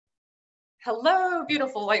Hello,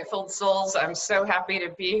 beautiful light-filled souls. I'm so happy to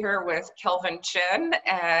be here with Kelvin Chin,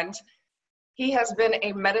 and he has been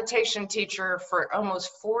a meditation teacher for almost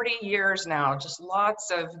 40 years now. Just lots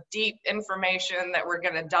of deep information that we're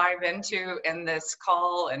going to dive into in this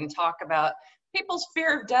call and talk about people's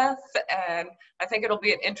fear of death. And I think it'll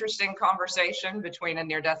be an interesting conversation between a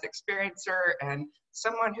near-death experiencer and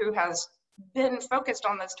someone who has been focused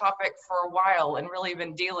on this topic for a while and really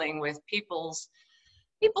been dealing with people's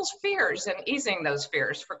fears and easing those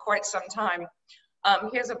fears for quite some time.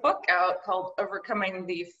 He has a book out called Overcoming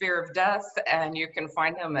the Fear of Death, and you can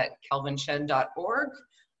find him at kelvinchin.org.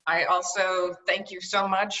 I also thank you so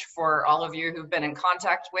much for all of you who've been in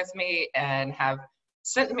contact with me and have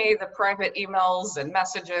sent me the private emails and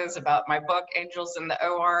messages about my book, Angels in the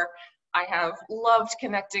OR. I have loved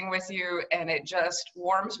connecting with you, and it just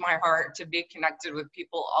warms my heart to be connected with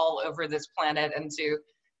people all over this planet and to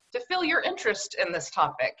feel your interest in this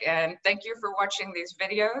topic. And thank you for watching these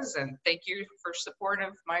videos, and thank you for support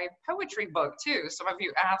of my poetry book too. Some of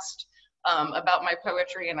you asked about my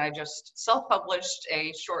poetry, and I just self-published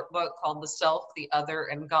a short book called The Self, the Other,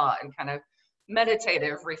 and God, and kind of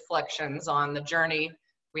meditative reflections on the journey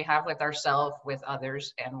we have with ourselves, with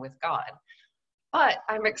others, and with God. But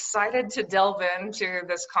I'm excited to delve into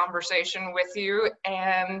this conversation with you.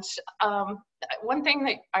 And one thing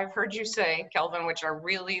that I've heard you say, Kelvin, which I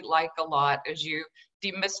really like a lot, is you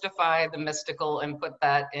demystify the mystical and put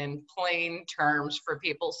that in plain terms for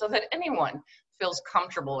people so that anyone feels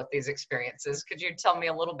comfortable with these experiences. Could you tell me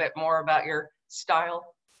a little bit more about your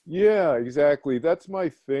style? Yeah, exactly. That's my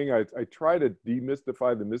thing. I try to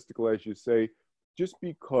demystify the mystical, as you say, just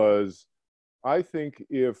because I think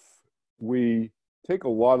if we take a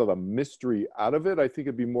lot of the mystery out of it, I think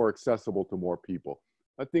it'd be more accessible to more people.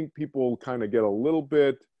 I think people kind of get a little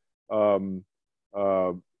bit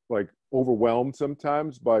like overwhelmed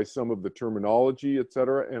sometimes by some of the terminology, et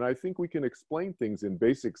cetera. And I think we can explain things in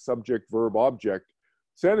basic subject, verb, object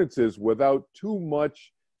sentences without too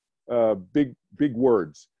much big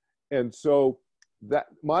words. And so that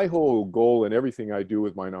my whole goal in everything I do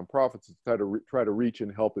with my nonprofits is try to reach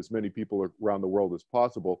and help as many people around the world as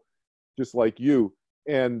possible, just like you.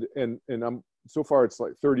 And I'm so far it's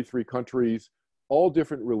like 33 countries, all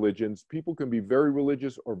different religions. People can be very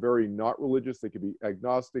religious or very not religious. They could be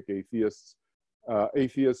agnostic, atheists, so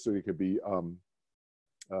they could be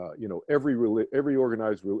every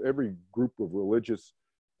group of religious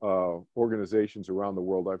organizations around the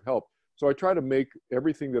world I've helped. So I try to make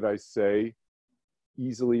everything that I say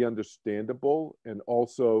easily understandable and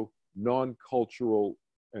also non-cultural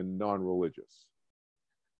and non-religious.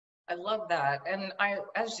 I love that. And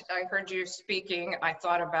as I heard you speaking, I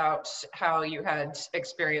thought about how you had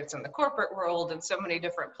experience in the corporate world and so many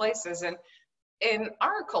different places. And in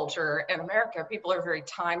our culture in America, people are very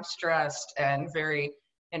time stressed and very,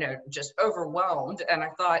 just overwhelmed. And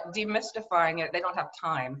I thought demystifying it, they don't have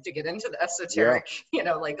time to get into the esoteric,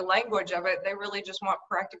 like language of it. They really just want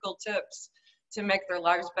practical tips to make their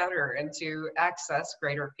lives better and to access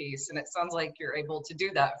greater peace. And it sounds like you're able to do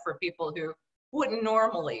that for people who wouldn't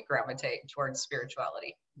normally gravitate towards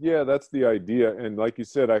spirituality. Yeah, that's the idea. And like you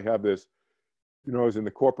said, I have this, I was in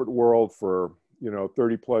the corporate world for,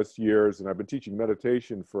 30 plus years, and I've been teaching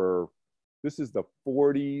meditation this is the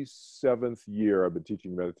 47th year I've been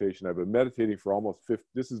teaching meditation. I've been meditating for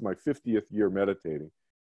this is my 50th year meditating.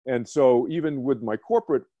 And so even with my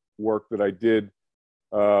corporate work that I did,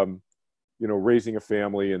 raising a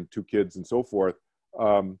family and 2 kids and so forth,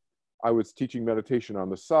 I was teaching meditation on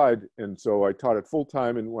the side. And so I taught it full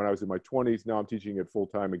time. And when I was in my 20s, now I'm teaching it full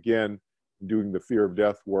time again, doing the fear of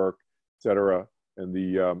death work, et cetera, and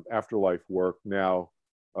the afterlife work now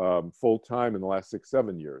full time in the last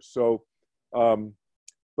 6-7 years. So,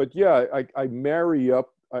 but yeah, I marry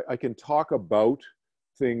up, I can talk about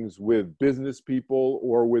things with business people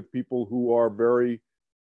or with people who are very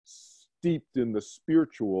steeped in the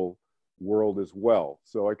spiritual world as well.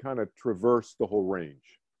 So I kind of traverse the whole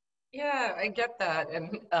range. Yeah, I get that.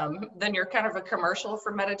 And then you're kind of a commercial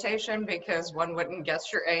for meditation because one wouldn't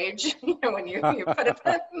guess your age when you put it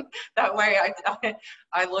in. That way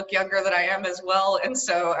I look younger than I am as well. And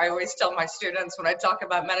so I always tell my students when I talk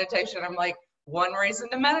about meditation, I'm like, one reason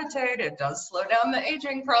to meditate, it does slow down the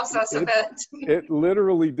aging process a bit. It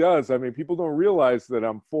literally does. I mean, people don't realize that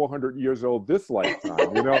I'm 400 years old this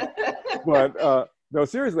lifetime, but no,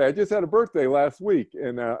 seriously, I just had a birthday last week,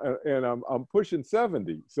 and I'm pushing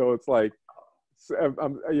 70. So it's like,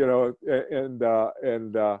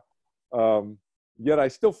 yet I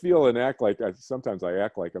still feel and act like sometimes I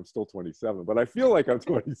act like I'm still 27, but I feel like I'm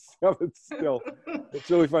 27 still. It's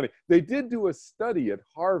really funny. They did do a study at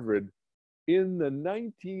Harvard in the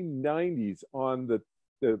 1990s on the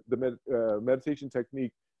meditation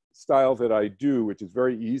technique style that I do, which is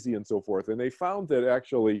very easy and so forth. And they found that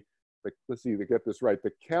actually, let's see, to get this right,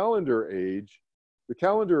 the calendar age,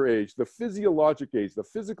 the physiologic age, the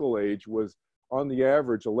physical age was on the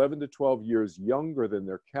average 11 to 12 years younger than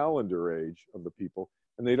their calendar age of the people.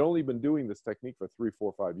 And they'd only been doing this technique for 3,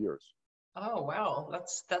 4, 5 years. Oh, wow.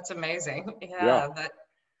 That's amazing. Yeah. Yeah,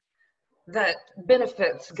 that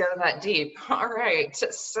benefits go that deep. All right.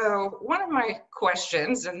 So one of my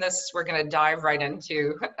questions, and this we're going to dive right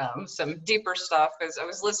into some deeper stuff, is I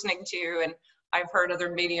was listening to you, and I've heard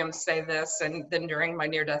other mediums say this, and then during my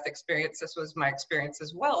near-death experience, this was my experience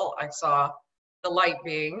as well. I saw the light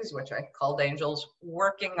beings, which I called angels,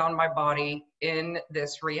 working on my body in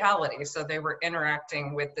this reality. So they were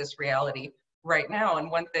interacting with this reality right now. And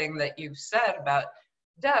one thing that you've said about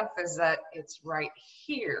death is that it's right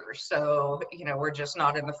here. So, we're just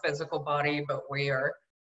not in the physical body, but we are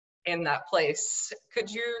in that place. Could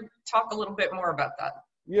you talk a little bit more about that?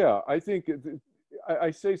 Yeah, I think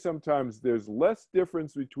I say sometimes there's less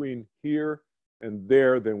difference between here and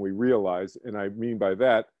there than we realize. And I mean by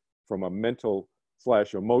that, from a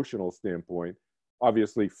mental/emotional standpoint,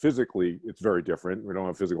 obviously physically it's very different. We don't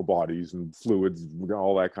have physical bodies and fluids,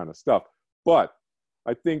 all that kind of stuff. But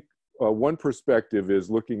I think one perspective is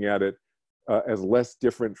looking at it as less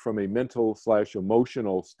different from a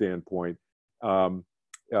mental/emotional standpoint.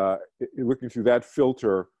 Looking through that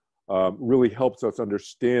filter really helps us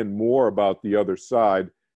understand more about the other side.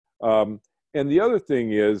 And the other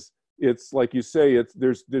thing is, it's like you say,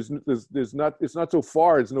 it's not so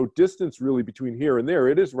far. There's no distance really between here and there.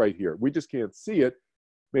 It is right here. We just can't see it.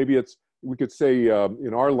 Maybe we could say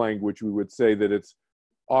in our language, we would say that it's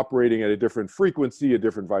operating at a different frequency, a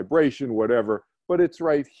different vibration, whatever, but it's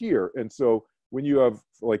right here. And so when you have,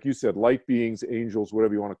 like you said, light beings, angels,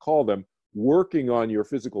 whatever you want to call them, working on your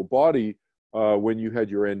physical body when you had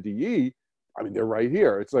your NDE, I mean, they're right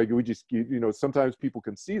here. It's like we just, sometimes people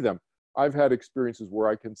can see them. I've had experiences where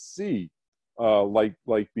I can see light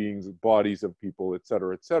beings, bodies of people, et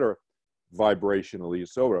cetera, vibrationally,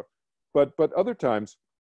 so. But other times,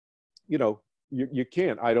 you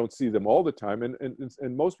can't. I don't see them all the time,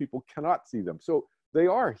 and most people cannot see them. So they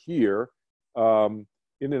are here, in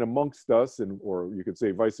and amongst us, or you could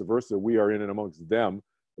say vice versa. We are in and amongst them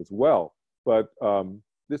as well. But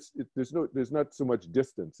there's not so much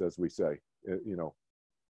distance as we say,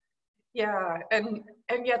 Yeah, and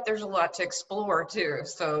yet there's a lot to explore too.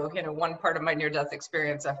 So, one part of my near-death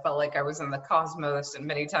experience, I felt like I was in the cosmos, and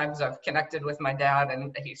many times I've connected with my dad,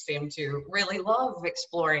 and he seemed to really love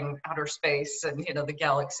exploring outer space and, the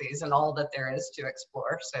galaxies and all that there is to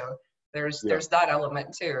explore. So there's that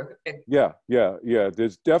element too. Yeah.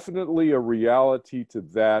 There's definitely a reality to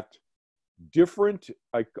that. Different,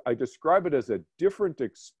 I describe it as a different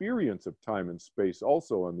experience of time and space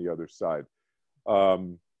also on the other side.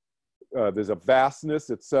 There's a vastness,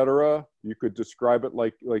 etc. You could describe it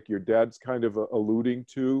like your dad's kind of alluding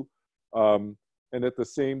to, and at the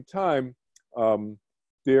same time,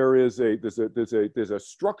 there's a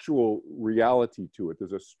structural reality to it.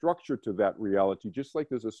 There's a structure to that reality, just like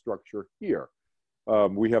there's a structure here.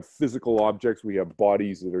 We have physical objects, we have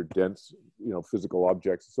bodies that are dense, physical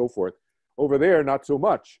objects, and so forth. Over there, not so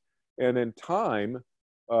much. And in time,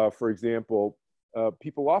 for example,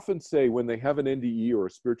 people often say when they have an NDE or a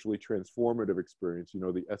spiritually transformative experience,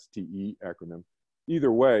 the STE acronym,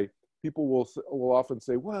 either way, people will often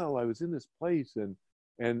say, well, I was in this place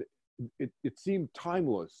and it seemed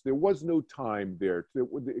timeless. There was no time there.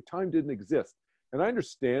 Time didn't exist. And I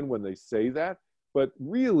understand when they say that, but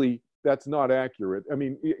really that's not accurate. I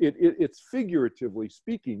mean, it's figuratively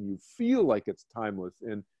speaking, you feel like it's timeless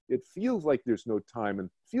and it feels like there's no time and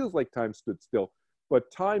feels like time stood still.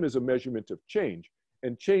 But time is a measurement of change,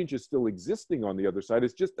 and change is still existing on the other side.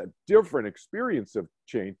 It's just a different experience of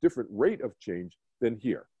change, different rate of change than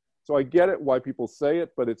here. So I get it why people say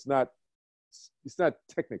it, but it's not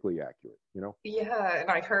technically accurate, Yeah, and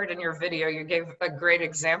I heard in your video you gave a great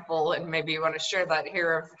example, and maybe you want to share that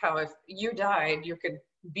here, of how if you died, you could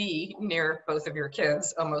be near both of your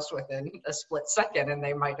kids almost within a split second, and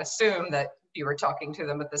they might assume that you were talking to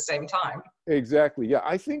them at the same time. Exactly. Yeah,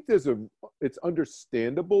 I think it's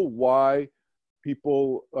understandable why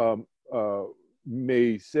people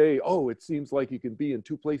may say, oh, it seems like you can be in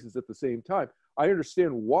two places at the same time. I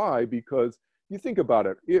understand why, because you think about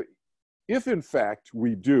it. If in fact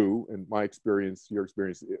we do, in my experience, your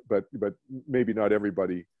experience, but maybe not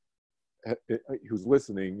everybody who's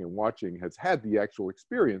listening and watching has had the actual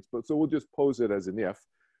experience, but so we'll just pose it as an if.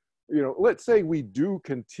 Let's say we do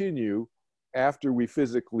continue after we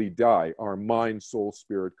physically die, our mind, soul,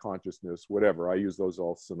 spirit, consciousness, whatever, I use those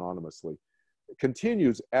all synonymously,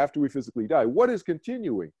 continues after we physically die. What is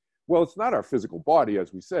continuing? Well, it's not our physical body,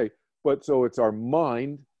 as we say, but so it's our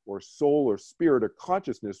mind or soul or spirit or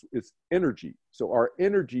consciousness. It's energy. So our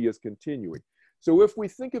energy is continuing. So if we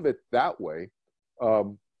think of it that way,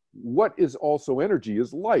 what is also energy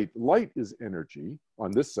is light. Light is energy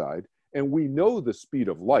on this side, and we know the speed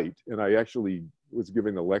of light. And I actually was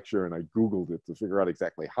giving a lecture and I Googled it to figure out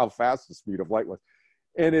exactly how fast the speed of light was.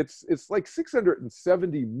 And it's like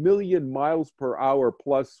 670 million miles per hour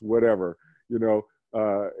plus whatever, you know,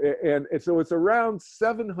 and so it's around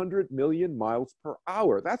 700 million miles per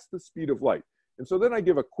hour. That's the speed of light. And so then I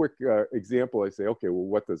give a quick example. I say, okay, well,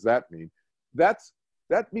 what does that mean? That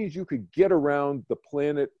means you could get around the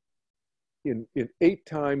planet in 8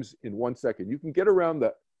 times in 1 second. You can get around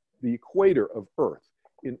the equator of Earth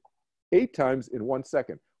in 8 times in 1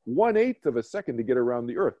 second. 1/8 of a second to get around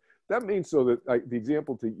the Earth. That means so that the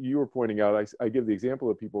example you were pointing out, I give the example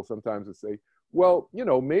of people sometimes that say, well, you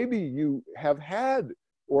know, maybe you have had,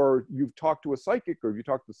 or you've talked to a psychic, or you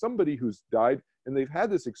talked to somebody who's died and they've had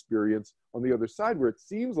this experience on the other side where it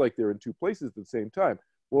seems like they're in 2 places at the same time.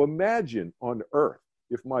 Well, imagine on Earth,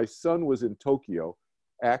 if my son was in Tokyo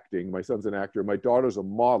acting, my son's an actor, my daughter's a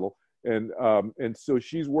model, and so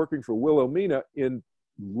she's working for Wilhelmina in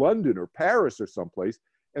London or Paris or someplace,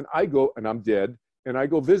 and I go, and I'm dead, and I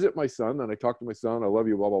go visit my son, and I talk to my son, I love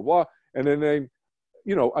you, blah, blah, blah. And then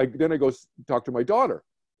I go talk to my daughter.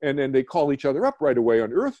 And then they call each other up right away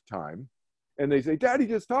on Earth time. And they say, Daddy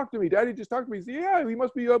just talked to me. Daddy just talked to me. He said, yeah, he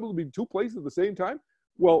must be able to be in 2 places at the same time.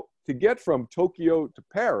 Well, to get from Tokyo to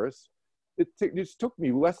Paris, it just took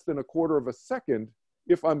me less than 1/4 of a second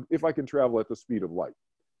if I can travel at the speed of light.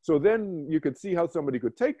 So then you could see how somebody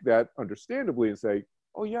could take that understandably and say,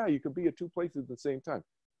 oh yeah, you could be at 2 places at the same time.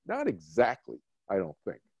 Not exactly, I don't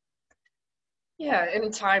think. Yeah,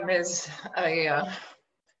 and time is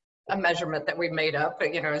a measurement that we made up.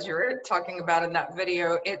 But, you know, as you were talking about in that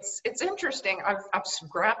video, it's interesting. I've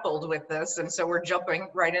grappled with this, and so we're jumping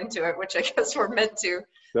right into it, which I guess we're meant to.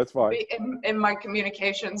 That's fine. In my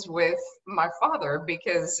communications with my father,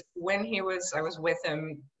 because when I was with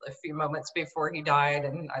him a few moments before he died,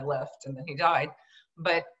 and I left, and then he died.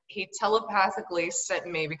 But he telepathically sent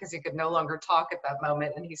me, because he could no longer talk at that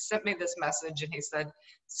moment, and he sent me this message, and he said,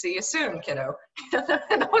 "See you soon, kiddo."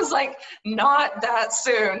 And I was like, not that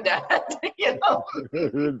soon, Dad. You know?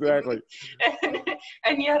 Exactly.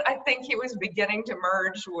 And yet I think he was beginning to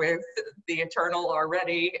merge with the eternal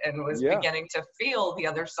already, and was beginning to feel the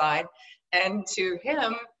other side. And to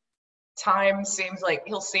him, time seems like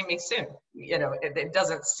he'll see me soon. You know, it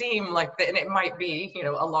doesn't seem like that, and it might be, you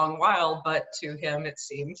know, a long while, but to him it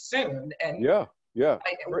seems soon. And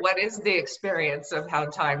what is the experience of how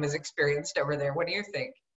time is experienced over there? What do you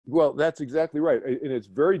think? Well, that's exactly right, and it's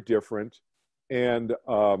very different. And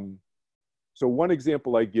so one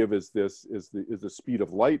example I give is the speed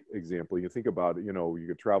of light example. You think about it, you know, you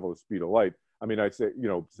could travel the speed of light. I mean, I'd say, you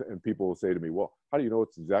know, and people will say to me, well, how do you know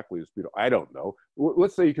it's exactly the speed of, I don't know.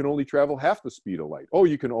 Let's say you can only travel half the speed of light. Oh,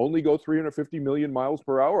 you can only go 350 million miles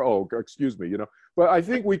per hour? Oh, excuse me, you know. But I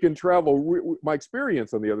think we can travel, my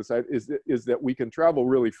experience on the other side is that we can travel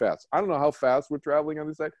really fast. I don't know how fast we're traveling on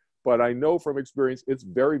this side, but I know from experience it's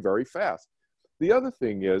very, very fast. The other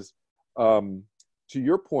thing is, to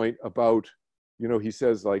your point about, you know, he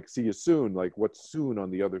says, like, see you soon, like, what's soon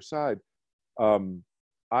on the other side?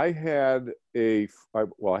 I have a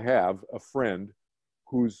friend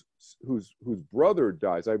whose brother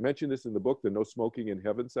dies. I mentioned this in the book, the No Smoking in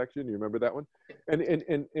Heaven section. You remember that one? And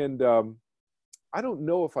I don't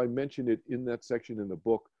know if I mentioned it in that section in the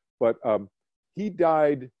book, but he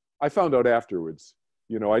died. I found out afterwards.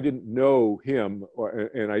 You know, I didn't know him,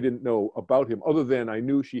 and I didn't know about him other than I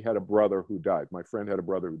knew she had a brother who died. My friend had a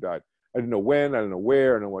brother who died. I didn't know when, I didn't know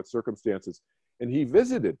where, I didn't know what circumstances. And he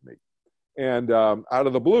visited me. And out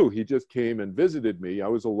of the blue, he just came and visited me. I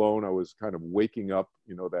was alone. I was kind of waking up,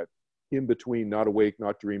 you know, that in between, not awake,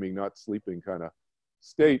 not dreaming, not sleeping kind of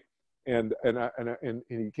state. And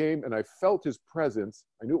he came, and I felt his presence.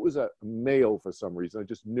 I knew it was a male for some reason. I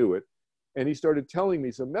just knew it. And he started telling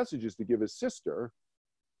me some messages to give his sister.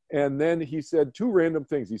 And then he said 2 random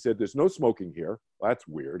things. He said, there's no smoking here. Well, that's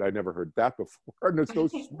weird. I never heard that before. There's no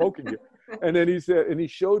smoking here. And then he said, and he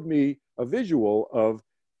showed me a visual of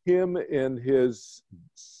him and his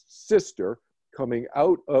sister coming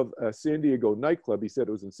out of a San Diego nightclub. He said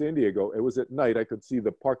it was in San Diego. It was at night. I could see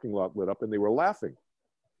the parking lot lit up, and they were laughing.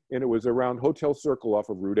 And it was around Hotel Circle off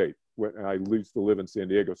of Route 8. When I used to live in San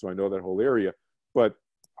Diego, so I know that whole area. But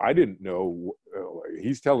I didn't know,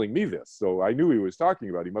 he's telling me this. So I knew he was talking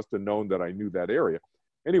about, he must have known that I knew that area.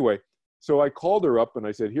 Anyway, so I called her up and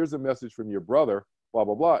I said, here's a message from your brother, blah,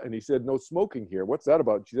 blah, blah. And he said, no smoking here. What's that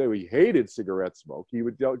about? She said, well, he hated cigarette smoke. He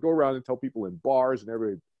would go around and tell people in bars and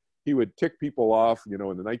everything. He would tick people off, you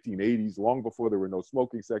know, in the 1980s, long before there were no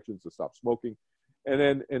smoking sections, to stop smoking. And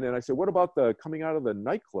then I said, what about the coming out of the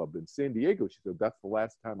nightclub in San Diego? She said, that's the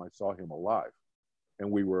last time I saw him alive.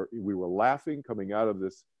 And we were laughing coming out of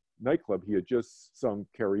this nightclub. He had just sung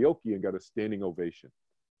karaoke and got a standing ovation.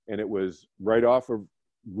 And it was right off of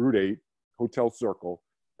Route 8, Hotel Circle,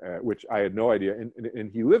 which I had no idea.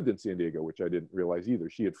 And he lived in San Diego, which I didn't realize either.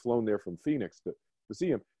 She had flown there from Phoenix to see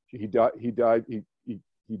him. He died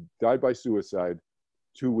by suicide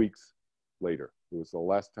 2 weeks later. It was the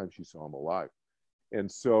last time she saw him alive. And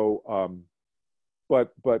so,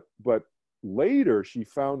 but later she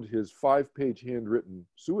found his 5-page handwritten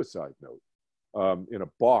suicide note in a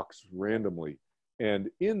box randomly. And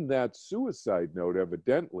in that suicide note,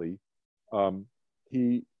 evidently,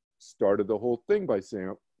 he started the whole thing by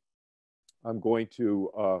saying, I'm going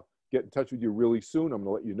to get in touch with you really soon. I'm going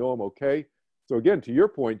to let you know I'm okay. So again, to your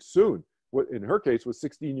point, soon, what in her case was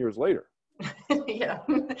 16 years later. Yeah,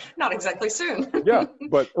 not exactly soon. Yeah,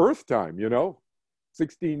 but Earth time, you know,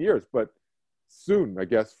 16 years, but soon, I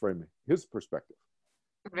guess, from his perspective.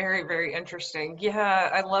 Very, very interesting. Yeah,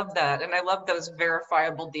 I love that. And I love those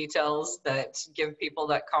verifiable details that give people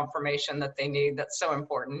that confirmation that they need. That's so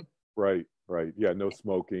important. Right, right. Yeah, no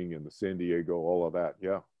smoking and the San Diego, all of that.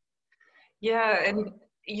 Yeah. Yeah, and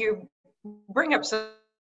you bring up some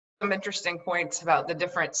interesting points about the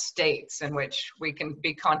different states in which we can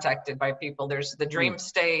be contacted by people. There's the dream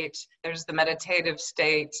state, there's the meditative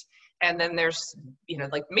state, and then there's, you know,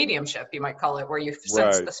 like mediumship, you might call it, where you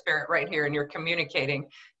sense the spirit right here and you're communicating.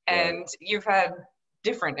 And you've had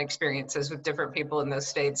different experiences with different people in those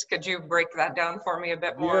states. Could you break that down for me a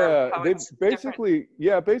bit more?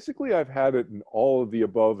 Yeah, basically I've had it in all of the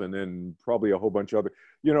above, and then probably a whole bunch of other,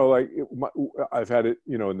 you know, like I've had it,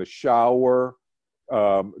 you know, in the shower,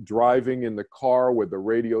 driving in the car with the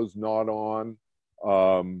radio's not on,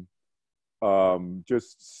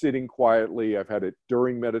 just sitting quietly. I've had it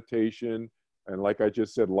during meditation, and like I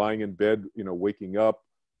just said, lying in bed, you know, waking up,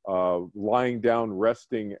 lying down,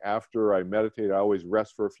 resting after I meditate. I always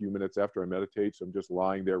rest for a few minutes after I meditate, so I'm just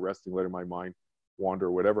lying there resting, letting my mind wander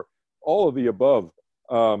or whatever. All of the above.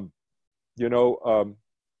 You know,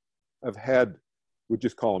 I've had, we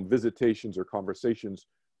just call them visitations or conversations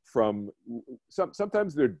from,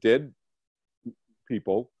 sometimes they're dead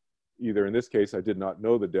people. Either in this case, I did not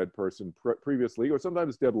know the dead person previously, or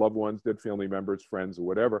sometimes dead loved ones, dead family members, friends, or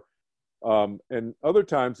whatever. And other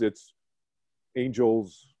times it's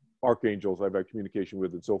angels, archangels I've had communication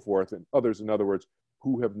with, and so forth, and others, in other words,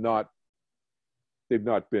 who have not, they've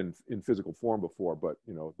not been in physical form before, but,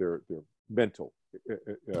 you know, they're mental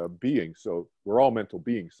beings. So we're all mental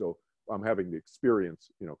beings. So I'm having the experience,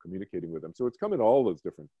 you know, communicating with them. So it's come in all those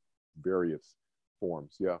different various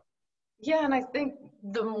forms. Yeah. Yeah, and I think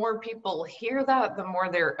the more people hear that, the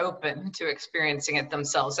more they're open to experiencing it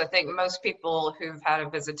themselves. I think most people who've had a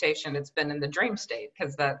visitation, it's been in the dream state,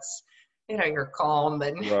 because that's, you know, you're calm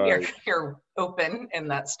and you're open in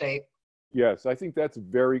that state. Yes, I think that's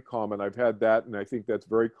very common. I've had that, and I think that's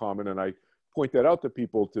very common. And I point that out to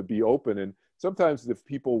people to be open. And sometimes if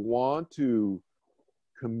people want to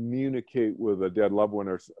communicate with a dead loved one,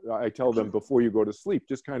 or I tell them before you go to sleep,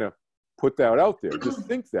 just kind of put that out there. Just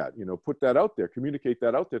think that, you know, put that out there, communicate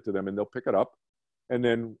that out there to them, and they'll pick it up. And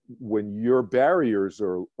then when your barriers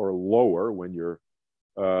are lower, when you're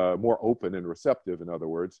more open and receptive, in other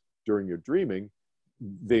words, during your dreaming,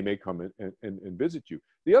 they may come in and visit you.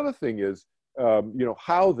 The other thing is, you know,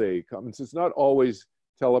 how they come. And so it's not always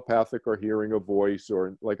telepathic or hearing a voice,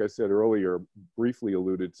 or, like I said earlier, briefly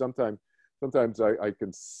alluded, sometimes I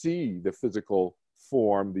can see the physical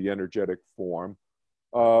form, the energetic form.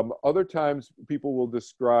 Other times people will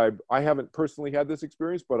describe, I haven't personally had this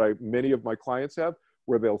experience, but many of my clients have,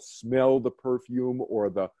 where they'll smell the perfume or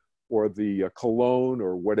the cologne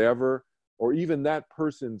or whatever, or even that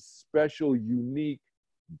person's special, unique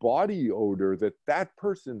body odor that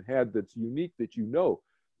person had that's unique, that, you know,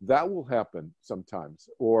 that will happen sometimes.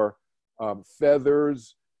 Or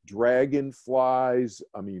feathers, dragonflies,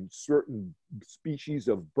 I mean, certain species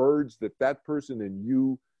of birds that person and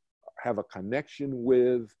you have a connection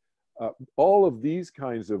with. All of these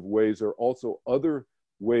kinds of ways are also other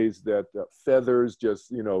ways that feathers, just,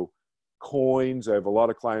 you know, coins. I have a lot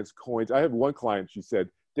of clients, coins. I have one client, she said,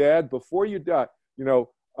 Dad, before you die, you know,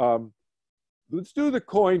 let's do the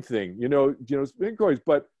coin thing, you know, spin coins,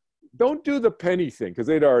 but don't do the penny thing, because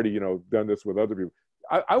they'd already, you know, done this with other people.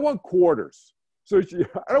 I want quarters. So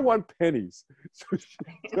I don't want pennies.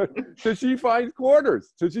 So she finds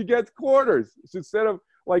quarters. So she gets quarters. So instead of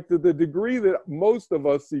like the degree that most of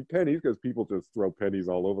us see pennies, because people just throw pennies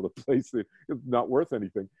all over the place, it's not worth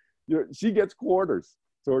anything. She gets quarters.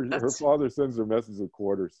 So her father sends her messages of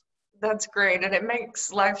quarters. That's great. And it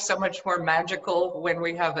makes life so much more magical when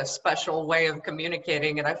we have a special way of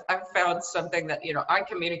communicating. And I've found something that, I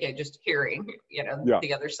communicate just hearing,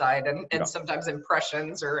 the other side, and sometimes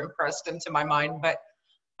impressions are impressed into my mind. But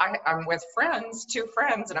I'm with two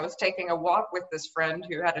friends, and I was taking a walk with this friend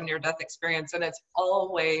who had a near-death experience, and it's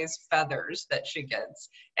always feathers that she gets.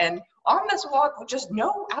 And on this walk, just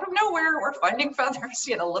out of nowhere, we're finding feathers,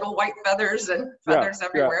 little white feathers and feathers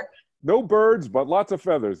everywhere. Yeah. No birds, but lots of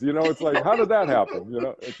feathers. It's like, how did that happen?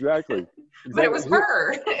 Exactly. But it was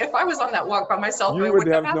her. If I was on that walk by myself, you would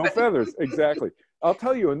have no feathers. Exactly. I'll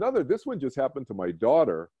tell you this one just happened to my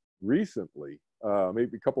daughter recently,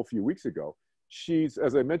 maybe a few weeks ago.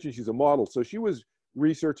 As I mentioned, she's a model. So she was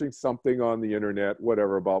researching something on the internet,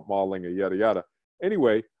 whatever, about modeling and yada, yada.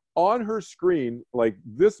 Anyway, on her screen, like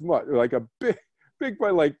this much, like a big,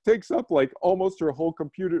 like takes up like almost her whole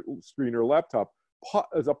computer screen or laptop,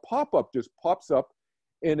 as a pop-up just pops up,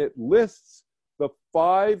 and it lists the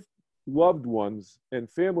 5 loved ones and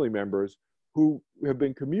family members who have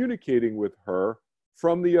been communicating with her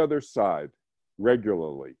from the other side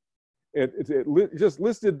regularly. And it just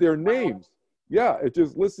listed their names. Yeah, it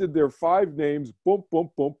just listed their 5 names, boom,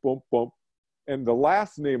 boom, boom, boom, boom. And the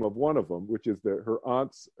last name of one of them, which is her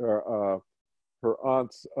aunt's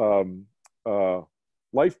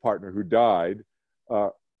life partner who died,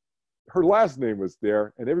 her last name was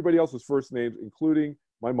there, and everybody else's first names, including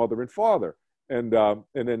my mother and father. And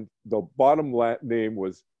then the bottom name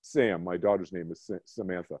was Sam. My daughter's name is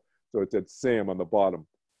Samantha. So it said Sam on the bottom.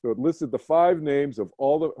 So it listed the 5 names of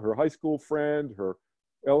her high school friend, her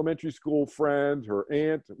elementary school friend, her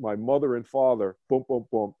aunt, my mother and father, boom, boom,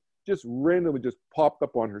 boom, just randomly just popped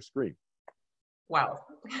up on her screen. Wow.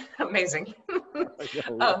 Amazing.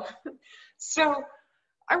 So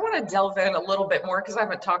I want to delve in a little bit more, because I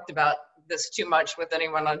haven't talked about this too much with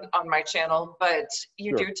anyone on my channel, but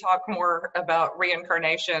you do talk more about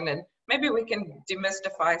reincarnation, and maybe we can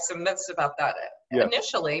demystify some myths about that. Yes.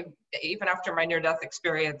 Initially, even after my near-death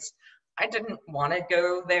experience, I didn't want to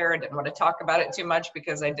go there. I didn't want to talk about it too much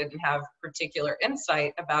because I didn't have particular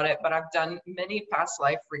insight about it, but I've done many past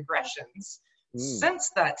life regressions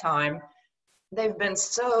since that time. They've been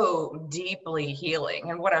so deeply healing.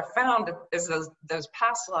 And what I've found is those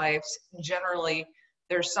past lives, generally,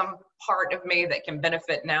 there's some part of me that can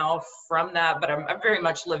benefit now from that, but I'm very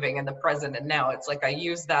much living in the present and now. It's like I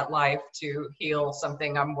use that life to heal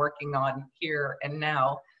something I'm working on here and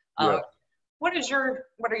now. Yes. What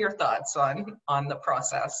are your thoughts on the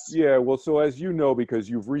process? Yeah, well, so as you know, because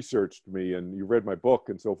you've researched me and you read my book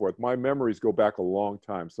and so forth, my memories go back a long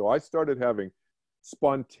time. So I started having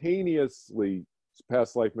spontaneously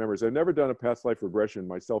past life memories. I've never done a past life regression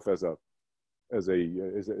myself as a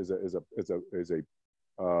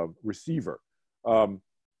receiver,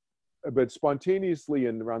 but spontaneously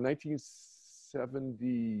in around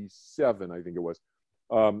 1977, I think it was,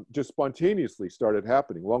 just spontaneously started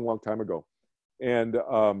happening long time ago. And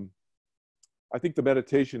I think the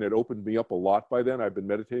meditation had opened me up a lot by then. I've been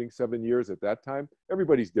meditating 7 years at that time.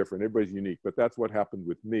 Everybody's different, everybody's unique, but that's what happened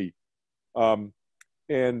with me. So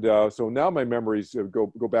now my memories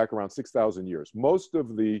go back around 6,000 years. Most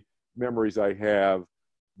of the memories I have,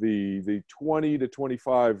 the 20 to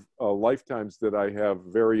 25 lifetimes that I have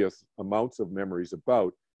various amounts of memories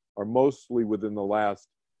about, are mostly within the last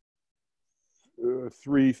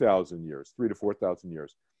 3,000 years, 3 to 4,000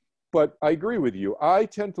 years. But I agree with you. I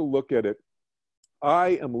tend to look at it,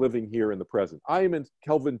 I am living here in the present. I am in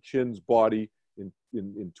Kelvin Chin's body in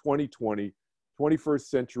 2020, 21st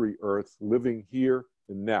century Earth, living here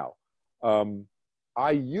and now.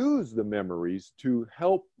 I use the memories to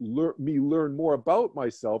help me learn more about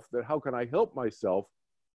myself, that how can I help myself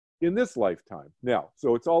in this lifetime. Now,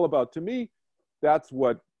 so it's all about, to me, that's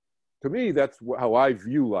how I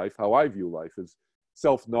view life. How I view life is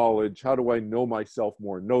self-knowledge. How do I know myself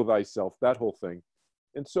more? Know thyself, that whole thing.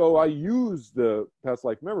 And so I use the past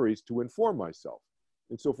life memories to inform myself.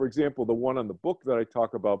 And so, for example, the one on the book that I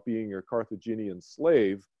talk about, being a Carthaginian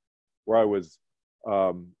slave, where I was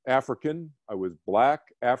African, I was Black,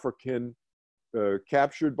 African,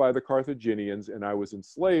 captured by the Carthaginians, and I was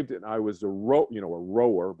enslaved, and I was a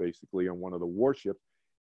rower, basically, on one of the warships.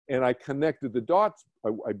 And I connected the dots.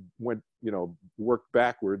 I went, worked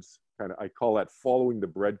backwards, kind of, I call that following the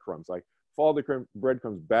breadcrumbs. I followed the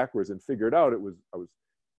breadcrumbs backwards and figured out it was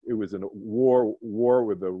in a war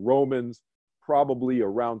with the Romans, probably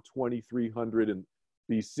around 2300 in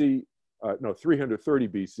BC, no, 330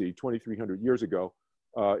 BC, 2300 years ago,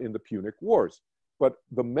 in the Punic Wars. But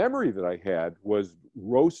the memory that I had was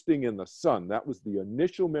roasting in the sun. That was the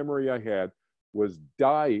initial memory I had, was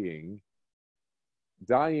dying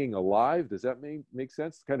alive. Does that make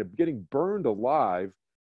sense? Kind of getting burned alive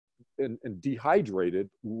and dehydrated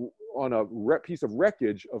on a piece of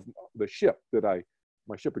wreckage of the ship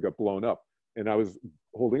my ship had got blown up. And I was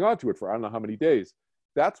holding on to it for I don't know how many days.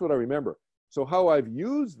 That's what I remember. So how I've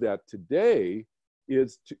used that today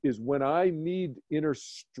is when I need inner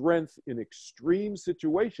strength in extreme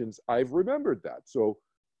situations, I've remembered that. So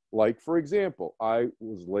like, for example, I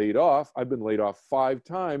was laid off. I've been laid off 5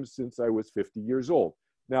 times since I was 50 years old.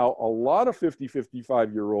 Now, a lot of 50,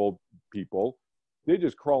 55-year-old people, they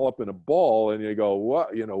just crawl up in a ball and they go, what,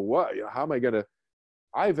 how am I going to,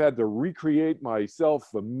 I've had to recreate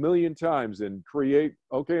myself a million times and create,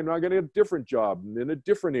 okay, I'm not going to get a different job in a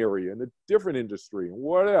different area, in a different industry, and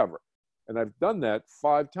whatever. And I've done that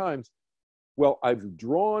 5 times. Well, I've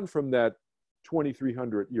drawn from that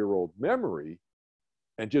 2,300-year-old memory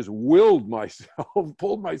and just willed myself,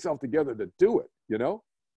 pulled myself together to do it,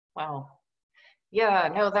 Wow. Yeah,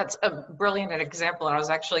 no, that's a brilliant example. And I was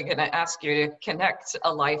actually going to ask you to connect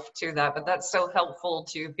a life to that, but that's so helpful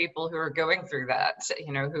to people who are going through that,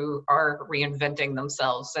 who are reinventing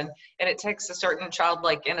themselves. And it takes a certain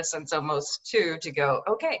childlike innocence almost too, to go,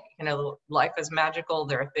 okay, life is magical.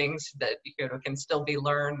 There are things that, can still be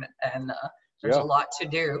learned, and there's a lot to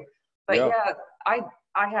do. But yeah,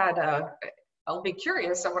 I had I'll be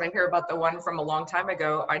curious. I want to hear about the one from a long time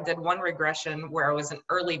ago. I did one regression where I was an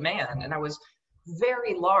early man and I was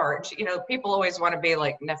very large. People always want to be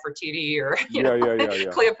like Nefertiti or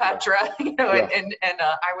Cleopatra. And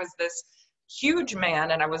I was this huge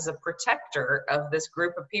man, and I was a protector of this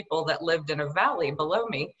group of people that lived in a valley below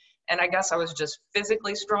me. And I guess I was just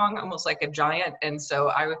physically strong, almost like a giant. And so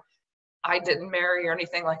I didn't marry or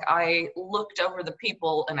anything. Like, I looked over the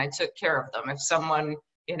people and I took care of them. If someone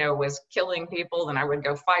was killing people, then I would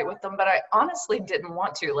go fight with them. But I honestly didn't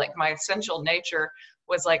want to. Like, my essential nature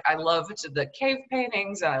was like, I loved the cave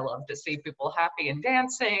paintings and I loved to see people happy and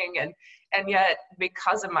dancing. And yet,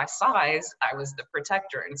 because of my size, I was the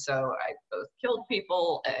protector. And so I both killed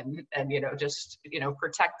people and just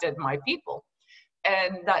protected my people.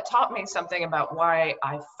 And that taught me something about why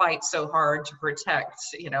I fight so hard to protect,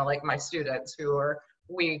 like my students who are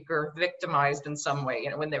weak or victimized in some way,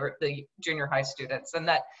 when they were the junior high students. And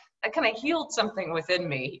that kind of healed something within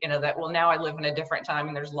me, that, well, now I live in a different time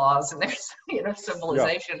and there's laws and there's,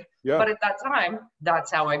 civilization. Yeah. But at that time,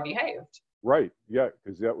 that's how I behaved. Right. Yeah.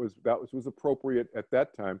 Because that was appropriate at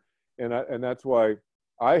that time. And that's why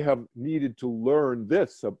I have needed to learn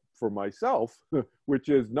this for myself, which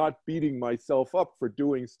is not beating myself up for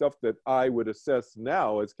doing stuff that I would assess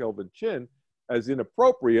now as Kelvin Chin as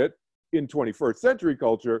inappropriate in 21st century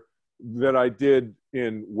culture that I did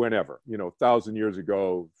in whenever, 1,000 years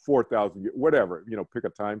ago, 4,000 years, whatever, pick a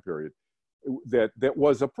time period that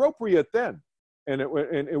was appropriate then. And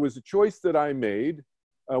it was a choice that I made,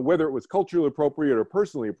 whether it was culturally appropriate or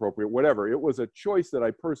personally appropriate, whatever. It was a choice that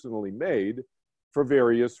I personally made for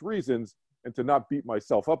various reasons, and to not beat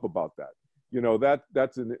myself up about that.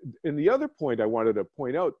 And the other point I wanted to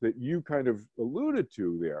point out that you kind of alluded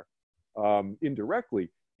to there indirectly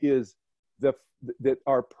is that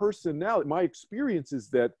our personality, my experience is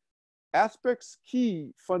that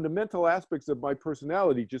key fundamental aspects of my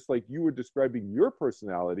personality, just like you were describing your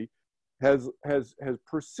personality, has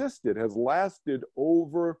persisted, has lasted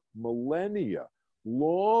over millennia,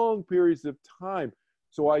 long periods of time.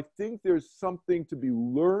 So I think there's something to be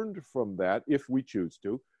learned from that, if we choose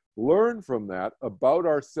to learn from that about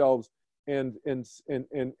ourselves and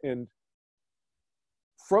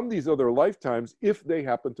from these other lifetimes, if they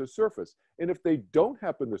happen to surface. And if they don't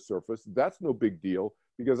happen to surface, that's no big deal,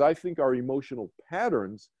 because I think our emotional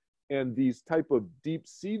patterns and these type of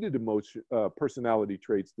deep-seated personality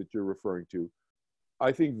traits that you're referring to,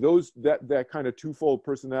 I think that kind of twofold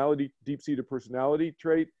personality, deep-seated personality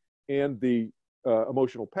trait, and the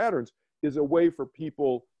emotional patterns is a way for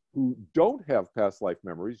people who don't have past life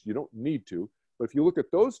memories. You don't need to, but if you look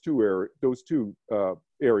at those two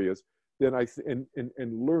areas, then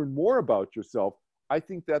and learn more about yourself, I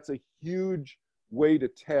think that's a huge way to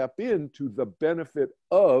tap into the benefit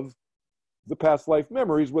of the past life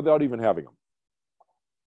memories without even having them.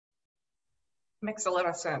 Makes a lot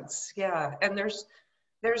of sense. Yeah. And there's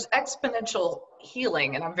exponential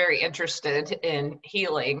healing, and I'm very interested in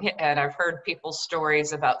healing. And I've heard people's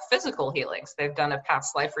stories about physical healings. They've done a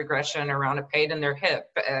past life regression around a pain in their hip,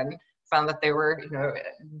 and found that they were,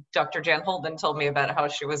 Dr. Jan Holden told me about how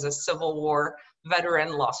she was a Civil War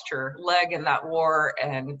veteran, lost her leg in that war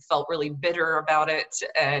and felt really bitter about it.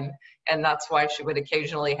 And that's why she would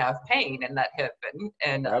occasionally have pain in that hip.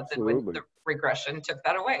 And then when Absolutely. the regression took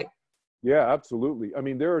that away. Yeah, absolutely. I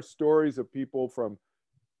mean, there are stories of people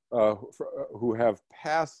who have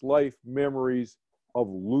past life memories of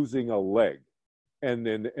losing a leg, and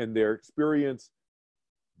their experience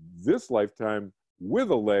this lifetime with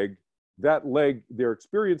a leg, their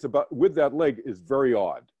experience with that leg is very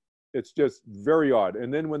odd. It's just very odd.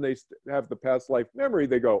 And then when they have the past life memory,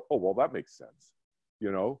 they go, oh, well, that makes sense.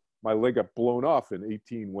 My leg got blown off in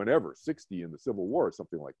 60 in the Civil War or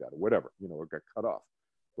something like that, or whatever, it got cut off,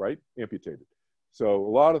 right? Amputated. So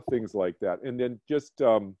a lot of things like that. And then just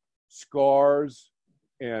scars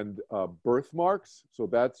and birthmarks. So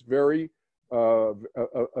that's very,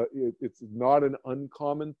 it's not an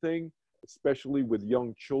uncommon thing, especially with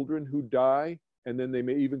young children who die. And then they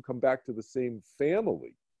may even come back to the same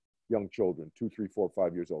family, young children, 2, 3, 4,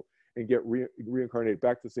 5 years old, and get reincarnated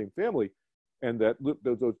back to the same family. And that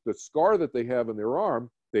the scar that they have in their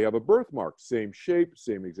arm, they have a birthmark, same shape,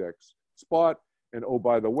 same exact spot. And oh,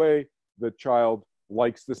 by the way, the child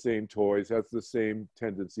likes the same toys, has the same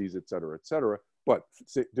tendencies, et cetera, but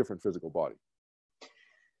different physical body.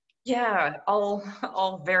 Yeah,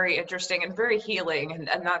 all very interesting and very healing,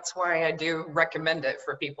 and that's why I do recommend it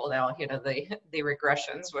for people now. The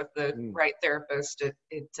regressions with the right therapist,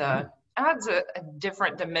 it adds a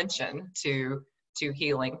different dimension to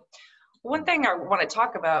healing. One thing I want to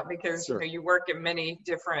talk about, because Sure. you work in many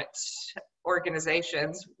different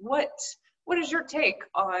organizations, what is your take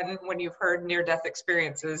on when you've heard near-death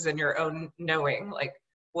experiences in your own knowing? Like,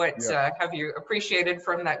 what have you appreciated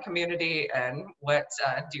from that community, and what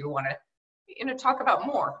do you want to talk about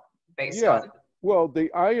more based on? Well, the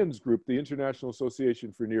IANS group, the International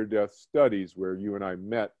Association for Near-Death Studies, where you and I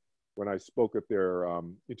met when I spoke at their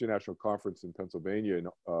international conference in Pennsylvania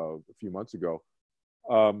a few months ago.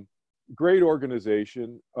 Great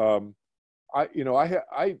organization.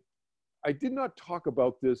 I did not talk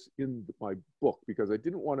about this in my book because I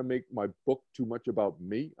didn't want to make my book too much about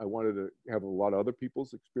me. I wanted to have a lot of other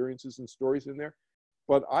people's experiences and stories in there.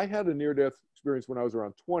 But I had a near-death experience when I was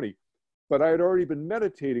around 20, but I had already been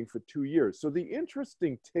meditating for 2 years. So the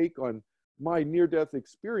interesting take on my near-death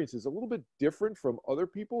experience is a little bit different from other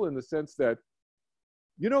people in the sense that,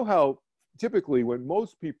 how typically when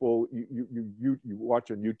most people you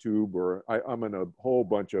watch on YouTube, or I'm in a whole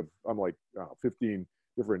bunch of, I'm like 15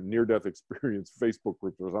 different near-death experience Facebook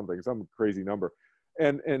groups or something, some crazy number.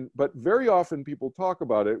 But very often people talk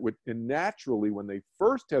about it and naturally when they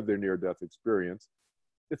first have their near-death experience,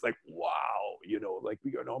 it's like, wow, like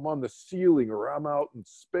I'm on the ceiling, or I'm out in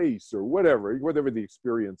space, or whatever the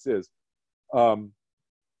experience is.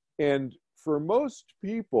 And for most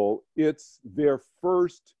people, it's their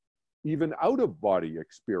first even out-of-body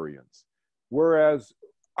experience. Whereas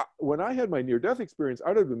when I had my near-death experience,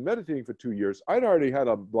 I'd have been meditating for 2 years. I'd already had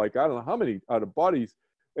I don't know how many out-of-bodies,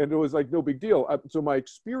 and it was like no big deal. So my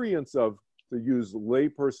experience of, to use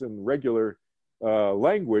layperson regular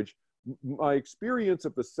language, my experience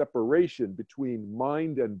of the separation between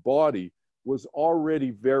mind and body was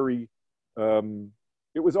already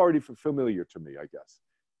it was already familiar to me, I guess.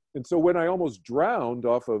 And so when I almost drowned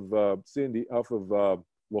off of La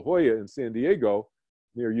Jolla in San Diego,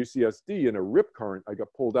 near UCSD, in a rip current, I got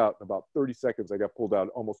pulled out in about 30 seconds. I got pulled out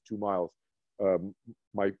almost 2 miles.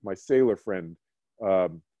 My sailor friend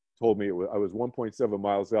told me I was 1.7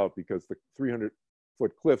 miles out because the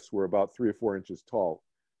 300-foot cliffs were about 3 or 4 inches tall.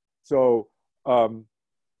 So,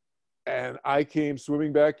 and I came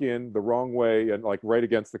swimming back in the wrong way and like right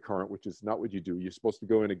against the current, which is not what you do. You're supposed to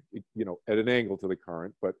go in, at an angle to the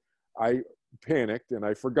current, but I panicked and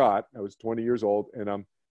I forgot. I was 20 years old and I'm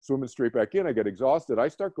swimming straight back in. I get exhausted. I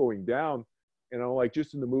start going down and I'm like,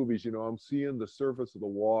 just in the movies, I'm seeing the surface of the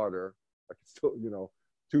water. I can still,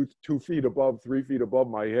 2 feet above, 3 feet above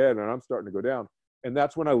my head, and I'm starting to go down. And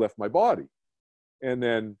that's when I left my body. And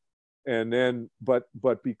then,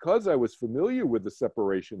 but because I was familiar with the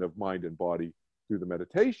separation of mind and body through the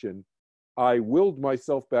meditation, I willed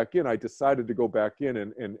myself back in. I decided to go back in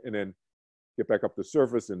and then get back up the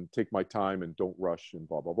surface and take my time and don't rush and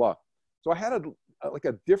blah, blah, blah. So I had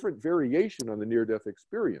a different variation on the near-death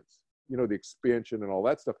experience, the expansion and all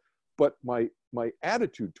that stuff. But my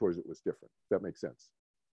attitude towards it was different, if that makes sense.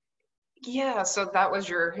 Yeah, so that was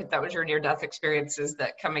your near-death experiences,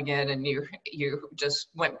 that coming in and you just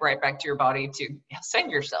went right back to your body to save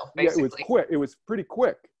yourself, basically. Yeah, it was quick. It was pretty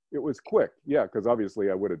quick. It was quick. Yeah, because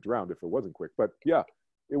obviously I would have drowned if it wasn't quick. But yeah,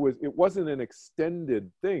 it wasn't an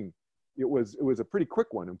extended thing. it was a pretty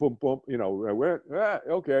quick one, and boom, boom, you know, I went,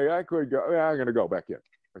 okay, I could go, I'm going to go back in.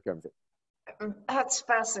 That kind of thing. That's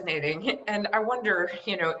fascinating. And I wonder,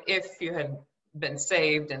 you know, if you had been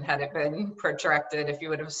saved and had it been protracted, if you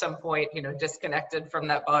would have at some point, you know, disconnected from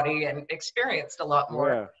that body and experienced a lot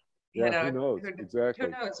more, Yeah, you yeah, know, who knows? who Exactly.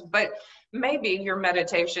 knows? But maybe your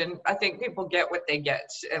meditation, I think people get what they get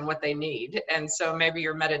and what they need. And so maybe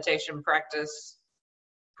your meditation practice,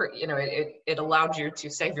 you know, it allowed you to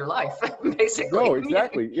save your life, No, basically.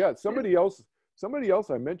 exactly. Yeah, somebody else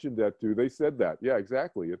I mentioned that to, they said that. Yeah,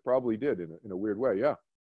 exactly. It probably did in a weird way. Yeah.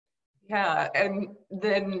 Yeah, and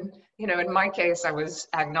then, you know, in my case, I was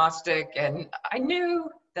agnostic and I knew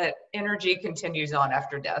that energy continues on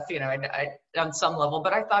after death, you know, and on some level,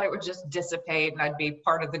 but I thought it would just dissipate and I'd be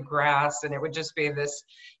part of the grass and it would just be this,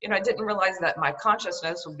 you know, I didn't realize that my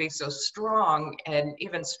consciousness would be so strong and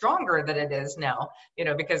even stronger than it is now, you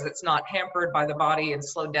know, because it's not hampered by the body and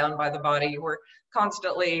slowed down by the body. We're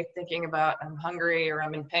constantly thinking about I'm hungry or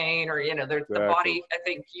I'm in pain or, you know, the Exactly. body, I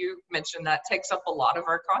think you mentioned that takes up a lot of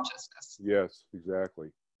our consciousness. Yes, exactly.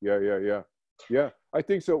 Yeah, yeah, yeah. Yeah, I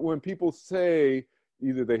think so. When people say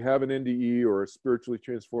either they have an NDE or a spiritually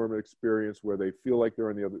transformative experience where they feel like they're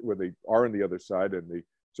on the other, where they are on the other side, and they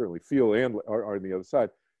certainly feel and are on the other side,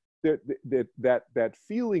 that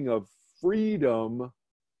feeling of freedom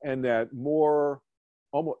and that more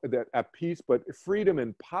almost that at peace, but freedom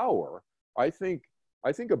and power, I think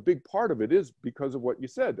a big part of it is because of what you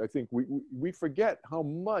said. I think we forget how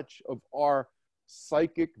much of our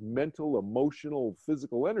psychic, mental, emotional,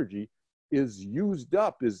 physical energy is used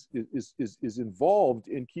up, is involved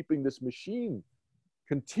in keeping this machine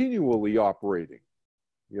continually operating,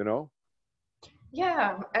 you know?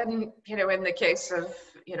 Yeah, and you know, in the case of,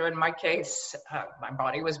 you know, in my case, my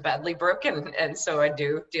body was badly broken, and so I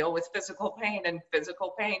do deal with physical pain, and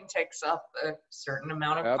physical pain takes up a certain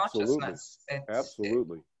amount of Absolutely. consciousness. It's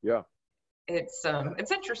Absolutely. Yeah. it's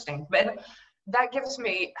interesting, but that gives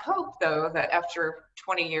me hope, though, that after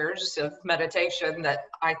 20 years of meditation, that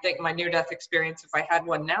I think my near-death experience, if I had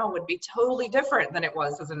one now, would be totally different than it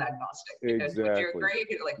was as an agnostic. Would you Exactly.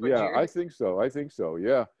 agree? Like, would Yeah, you? I think so. I think so.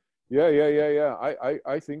 Yeah. Yeah, yeah, yeah, yeah.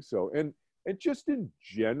 I think so. And just in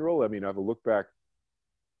general, I mean, I've looked back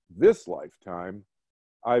this lifetime,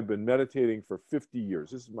 I've been meditating for 50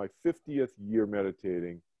 years. This is my 50th year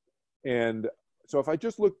meditating. And so if I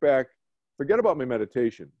just look back, forget about my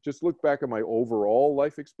meditation, just look back at my overall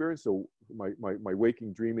life experience. So my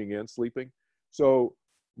waking, dreaming, and sleeping. So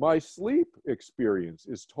my sleep experience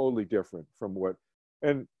is totally different from what,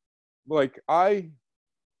 and like I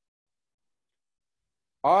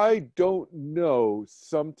don't know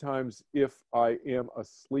sometimes if I am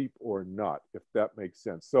asleep or not, if that makes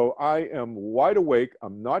sense. So I am wide awake.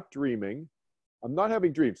 I'm not dreaming. I'm not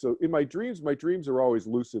having dreams. So in my dreams are always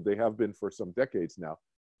lucid. They have been for some decades now.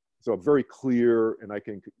 So I'm very clear and I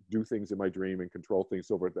can do things in my dream and control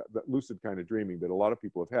things over that lucid kind of dreaming that a lot of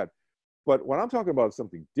people have had. But when I'm talking about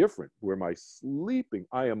something different, where my sleeping,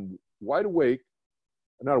 I am wide awake,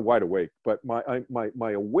 not wide awake, but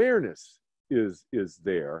my awareness is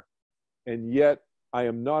there, and yet I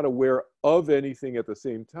am not aware of anything at the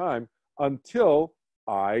same time until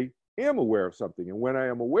I am aware of something. And when I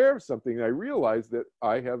am aware of something, I realize that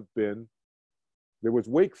there was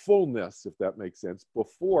wakefulness, if that makes sense,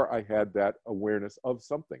 before I had that awareness of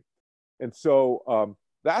something. And so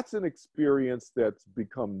that's an experience that's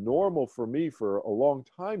become normal for me for a long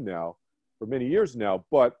time now, for many years now.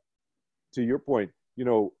 But to your point, you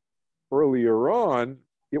know, earlier on,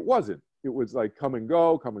 it wasn't. It was like come and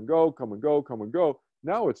go, come and go, come and go, come and go.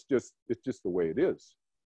 Now it's just the way it is.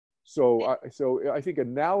 So I think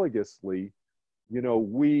analogously, you know,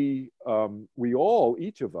 we all,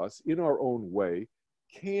 each of us, in our own way,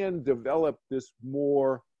 can develop this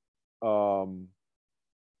more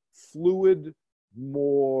fluid,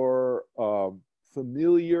 more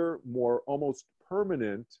familiar, more almost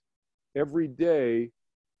permanent, everyday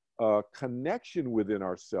connection within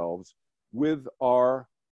ourselves with our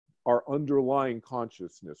underlying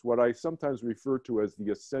consciousness, what I sometimes refer to as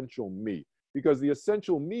the essential me, because the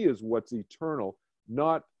essential me is what's eternal,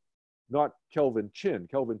 not Kelvin Chin.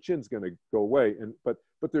 Kelvin Chin's going to go away, but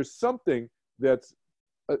there's something that's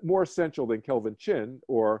more essential than Kelvin Chin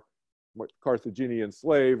or what Carthaginian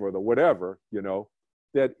slave or the whatever, you know,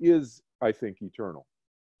 that is, I think, eternal.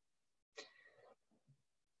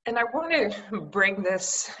 And I want to bring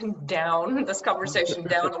this down, this conversation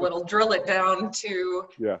down a little, drill it down to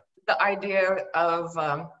Yeah. the idea of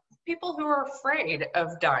people who are afraid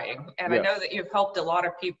of dying. And I know Yes. that you've helped a lot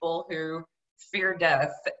of people who fear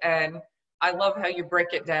death. And I love how you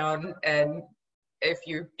break it down and if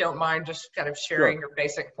you don't mind just kind of sharing Sure. your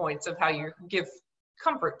basic points of how you give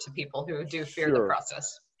comfort to people who do fear the Sure.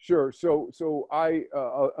 process. Sure. So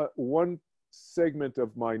one segment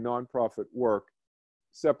of my nonprofit work,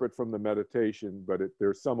 separate from the meditation, but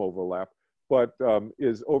there's some overlap, but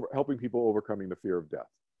is helping people overcoming the fear of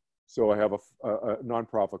death. So I have a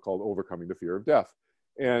nonprofit called Overcoming the Fear of Death.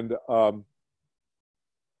 And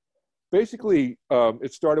basically,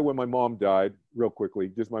 it started when my mom died, real quickly.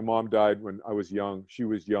 Just my mom died when I was young. She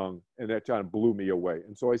was young, and that kind of blew me away.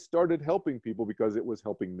 And so I started helping people because it was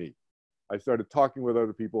helping me. I started talking with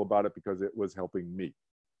other people about it because it was helping me.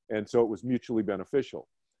 And so it was mutually beneficial.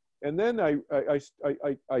 And then I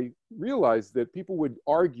realized that people would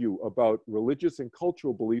argue about religious and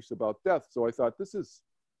cultural beliefs about death. So I thought, this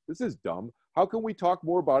is dumb. How can we talk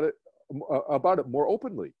more about it more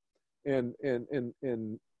openly? And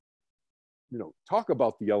talk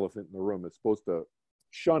about the elephant in the room. It's supposed to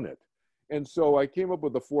shun it. And so I came up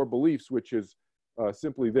with the 4 beliefs, which is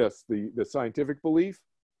simply this: the scientific belief.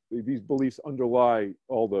 These beliefs underlie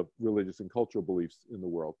all the religious and cultural beliefs in the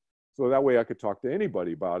world. So that way I could talk to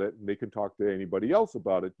anybody about it, and they can talk to anybody else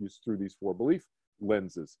about it just through these 4 belief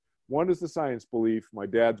lenses. One is the science belief, my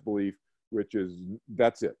dad's belief, which is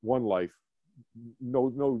that's it, one life,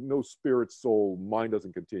 no spirit, soul, mind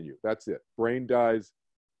doesn't continue. That's it. Brain dies,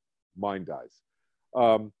 mind dies.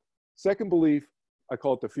 Second belief, I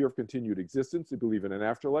call it the fear of continued existence. They believe in an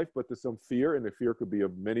afterlife, but there's some fear, and the fear could be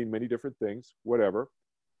of many, many different things, whatever,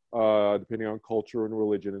 depending on culture and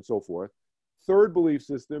religion and so forth. Third belief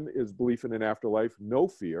system is belief in an afterlife, no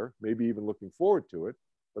fear, maybe even looking forward to it,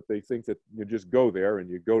 but they think that you just go there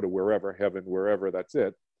and you go to wherever, heaven, wherever, that's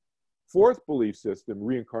it. Fourth belief system,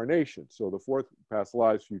 reincarnation. So the fourth, past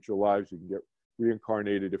lives, future lives, you can get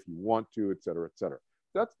reincarnated if you want to, et cetera, et cetera.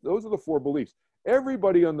 Those are the 4 beliefs.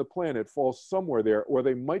 Everybody on the planet falls somewhere there, or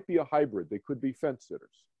they might be a hybrid. They could be fence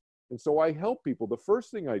sitters. And so I help people. The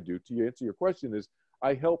first thing I do, to answer your question, is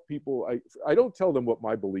I help people. I don't tell them what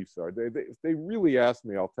my beliefs are. If they really ask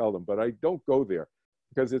me, I'll tell them, but I don't go there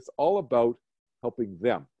because it's all about helping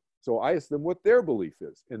them. So I ask them what their belief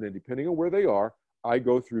is. And then depending on where they are, I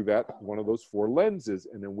go through one of those 4 lenses,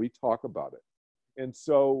 and then we talk about it. And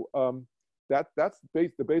so that's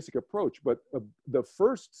the basic approach. But the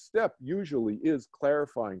first step usually is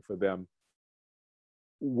clarifying for them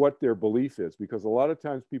what their belief is, because a lot of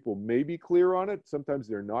times people may be clear on it. Sometimes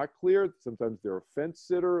they're not clear. Sometimes they're a fence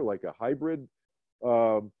sitter, like a hybrid.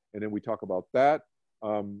 And then we talk about that.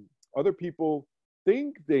 Other people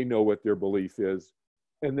think they know what their belief is,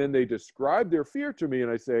 and then they describe their fear to me,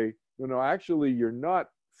 and I say, no, actually, you're not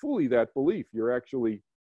fully that belief. You're actually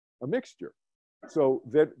a mixture. So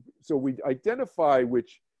we identify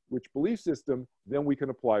which belief system, then we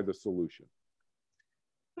can apply the solution.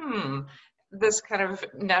 This kind of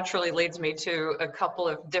naturally leads me to a couple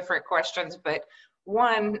of different questions, but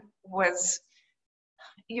one was,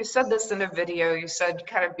 you said this in a video, you said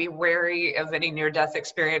kind of be wary of any near-death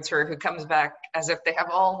experiencer who comes back as if they have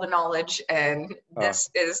all the knowledge and this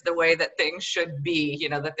is the way that things should be,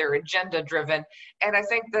 that they're agenda-driven. And I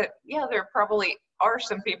think that, there probably are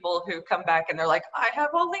some people who come back and they're like, I have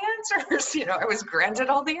all the answers, I was granted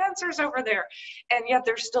all the answers over there. And yet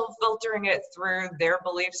they're still filtering it through their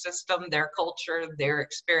belief system, their culture, their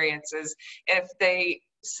experiences. If they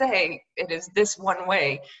say it is this one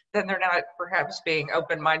way, then they're not perhaps being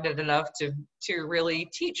open-minded enough to really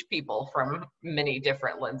teach people from many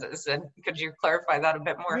different lenses. And could you clarify that a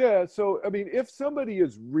bit more? Yeah, so I mean, if somebody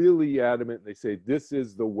is really adamant and they say this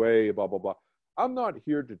is the way, blah blah blah, I'm not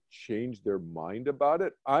here to change their mind about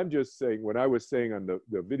it. I'm just saying, when I was saying on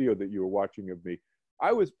the video that you were watching of me,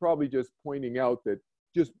 I was probably just pointing out that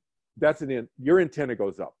your antenna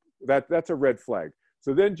goes up. That's a red flag.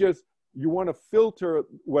 So then you want to filter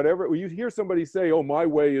whatever. When you hear somebody say, oh, my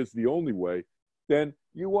way is the only way, then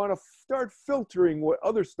you want to start filtering what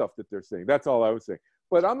other stuff that they're saying. That's all I was saying.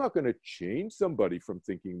 But I'm not going to change somebody from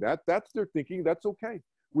thinking that. That's their thinking. That's okay.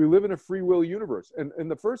 We live in a free will universe. And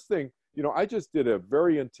the first thing, I just did a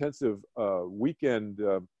very intensive weekend,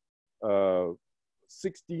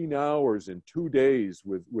 16 hours in 2 days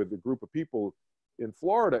with a group of people in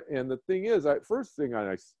Florida. And the thing is, first thing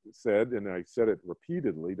I said, and I said it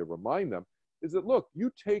repeatedly to remind them, is that, look, you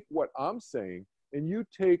take what I'm saying and you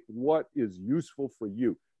take what is useful for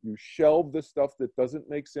you. You shelve the stuff that doesn't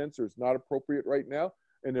make sense or is not appropriate right now.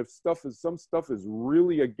 And if some stuff is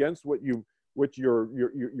really against what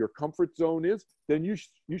your comfort zone is, then you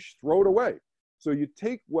throw it away. So you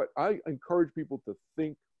take what I encourage people to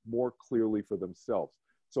think more clearly for themselves.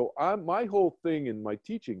 So my whole thing in my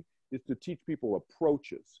teaching is to teach people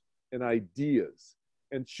approaches and ideas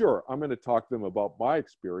And sure, I'm going to talk to them about my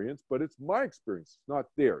experience, but it's my experience, not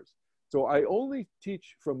theirs. So I only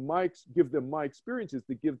teach from give them my experiences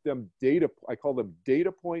to give them data. I call them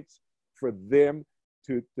data points for them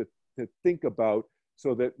to think about,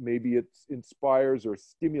 so that maybe it inspires or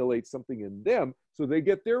stimulates something in them so they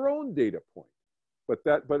get their own data point. But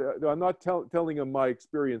I'm not telling them my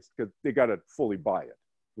experience because they got to fully buy it,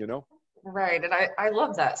 you know? Right. And I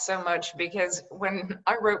love that so much, because when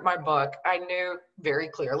I wrote my book, I knew very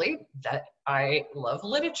clearly that I love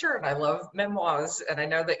literature and I love memoirs. And I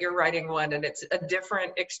know that you're writing one, and it's a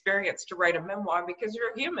different experience to write a memoir because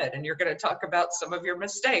you're human and you're going to talk about some of your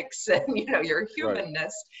mistakes and, you know, your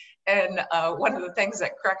humanness. Right. And one of the things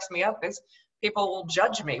that cracks me up is people will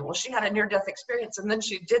judge me. Well, she had a near-death experience and then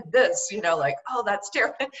she did this, you know, like, oh, that's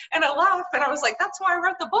terrible. And I laugh and I was like, that's why I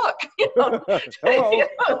wrote the book, you know,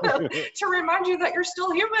 to remind you that you're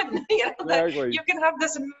still human, you know, exactly. That you can have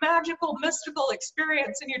this magical, mystical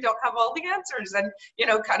experience and you don't have all the answers, and, you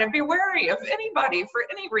know, kind of be wary of anybody for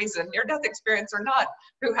any reason, near-death experience or not,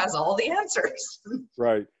 who has all the answers.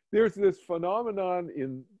 Right. There's this phenomenon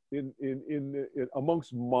in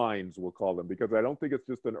amongst minds, we'll call them, because I don't think it's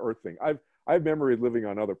just an Earth thing. I have memory living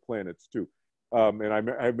on other planets too. And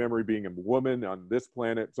I have memory being a woman on this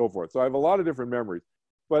planet, so forth. So I have a lot of different memories.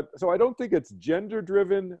 But so I don't think it's gender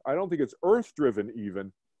driven. I don't think it's Earth driven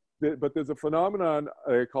even. But there's a phenomenon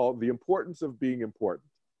I call the importance of being important.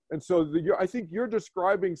 And so I think you're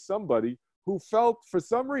describing somebody who felt, for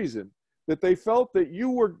some reason, that they felt that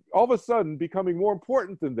you were all of a sudden becoming more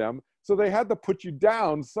important than them. So they had to put you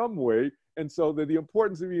down some way. And so the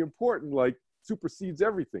importance of being important, like, supersedes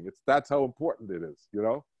everything. That's how important it is, you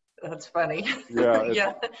know? That's funny. Yeah.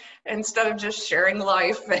 Yeah. Instead of just sharing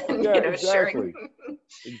life and, yeah, you know, exactly. sharing.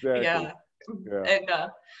 Exactly. Yeah. Yeah. And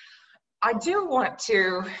I do want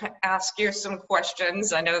to ask you some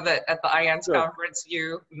questions. I know that at the IANS Sure. conference,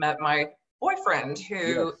 you met my boyfriend who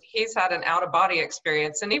Yes. he's had an out-of-body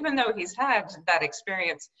experience. And even though he's had that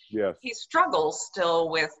experience, Yes. he struggles still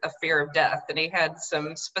with a fear of death. And he had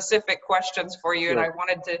some specific questions for you. Sure. And I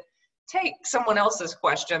wanted to take someone else's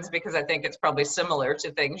questions because I think it's probably similar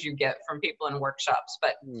to things you get from people in workshops.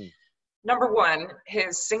 But number one,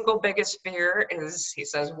 his single biggest fear is, he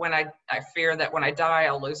says, I fear that when I die,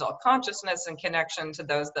 I'll lose all consciousness and connection to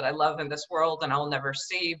those that I love in this world, and I'll never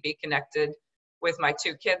be connected with my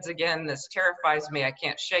 2 kids again. This terrifies me. I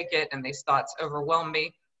can't shake it, and these thoughts overwhelm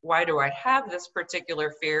me. Why do I have this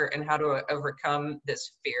particular fear, and how do I overcome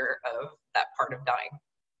this fear of that part of dying?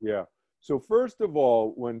 Yeah. So first of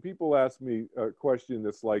all, when people ask me a question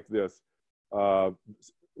that's like this,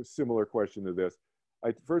 similar question to this,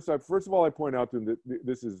 first of all, I point out to them that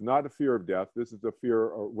this is not a fear of death. This is a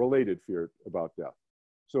related fear about death.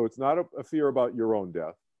 So it's not a fear about your own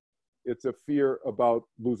death. It's a fear about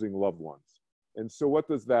losing loved ones. And so what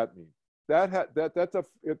does that mean?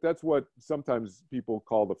 That's what sometimes people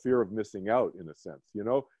call the fear of missing out, in a sense, you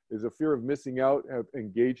know, is a fear of missing out, of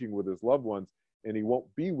engaging with his loved ones, and he won't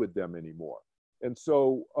be with them anymore. And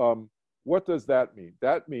so what does that mean?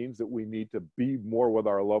 That means that we need to be more with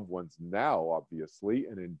our loved ones now, obviously,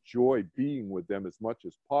 and enjoy being with them as much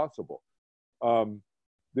as possible.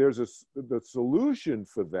 The solution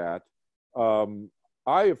for that,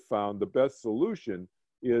 I have found the best solution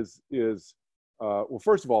is well,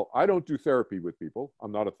 first of all, I don't do therapy with people.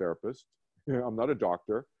 I'm not a therapist. I'm not a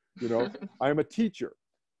doctor. You know, I am a teacher.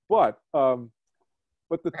 But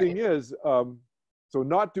the thing is, so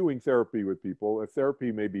not doing therapy with people,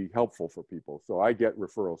 therapy may be helpful for people. So I get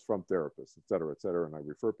referrals from therapists, et cetera, and I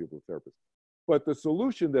refer people to therapists. But the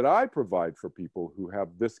solution that I provide for people who have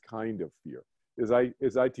this kind of fear is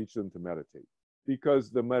I teach them to meditate. Because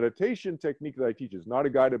the meditation technique that I teach is not a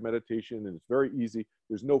guided meditation, and it's very easy.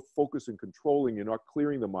 There's no focus and controlling. You're not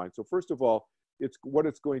clearing the mind. So first of all, what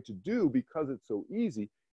it's going to do, because it's so easy,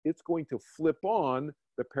 it's going to flip on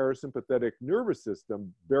the parasympathetic nervous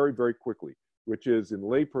system very, very quickly, which is, in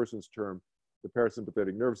layperson's term, the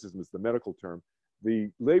parasympathetic nervous system is the medical term. The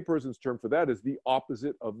layperson's term for that is the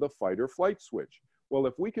opposite of the fight or flight switch. Well,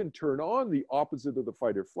 if we can turn on the opposite of the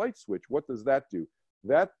fight or flight switch, what does that do?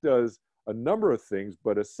 That does a number of things,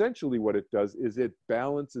 but essentially what it does is it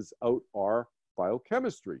balances out our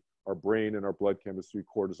biochemistry, our brain and our blood chemistry,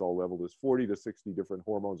 cortisol level. There's 40 to 60 different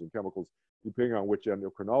hormones and chemicals, depending on which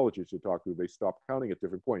endocrinologist you talk to. They stop counting at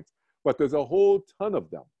different points, but there's a whole ton of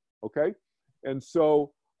them, okay? And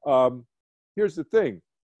so here's the thing.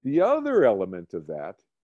 The other element of that,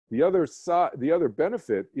 the other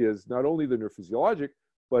benefit is not only the neurophysiologic,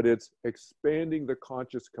 but it's expanding the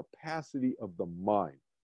conscious capacity of the mind.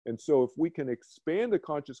 And so if we can expand the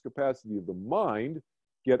conscious capacity of the mind,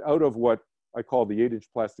 get out of what I call the 8-inch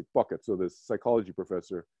plastic bucket. So this psychology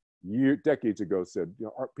professor decades ago said,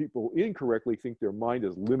 people incorrectly think their mind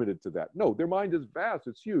is limited to that. No, their mind is vast,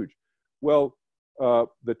 it's huge. Well,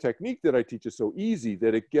 the technique that I teach is so easy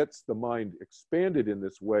that it gets the mind expanded in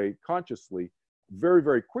this way consciously very,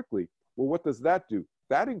 very quickly. Well, what does that do?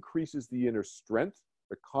 That increases the inner strength,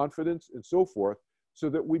 the confidence, and so forth, so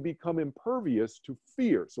that we become impervious to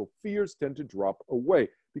fear. So fears tend to drop away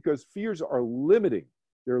because fears are limiting.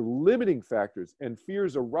 They're limiting factors, and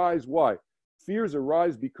fears arise. Why? Fears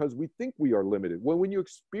arise because we think we are limited. When you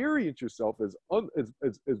experience yourself as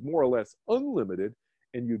more or less unlimited,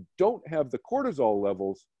 and you don't have the cortisol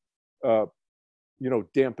levels,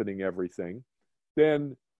 dampening everything,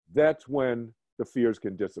 then that's when the fears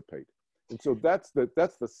can dissipate. And so that's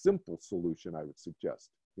the simple solution I would suggest.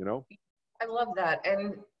 I love that.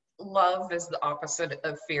 And love is the opposite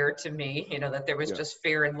of fear to me, that there was just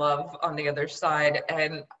fear and love on the other side.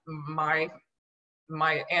 And my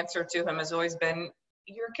answer to him has always been,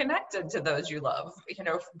 you're connected to those you love,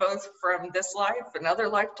 both from this life and other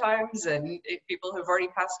lifetimes, and people who've already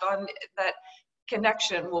passed on. That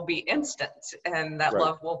connection will be instant, and that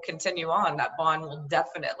love will continue on. That bond will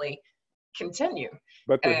definitely continue.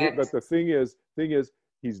 But the thing is,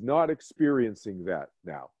 he's not experiencing that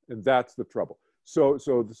now, and that's the trouble. So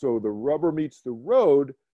the rubber meets the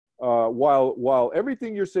road. While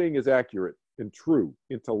everything you're saying is accurate and true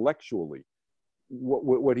intellectually,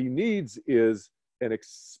 what he needs is an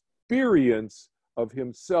experience of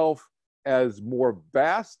himself as more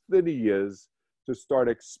vast than he is, to start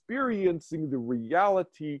experiencing the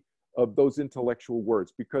reality of those intellectual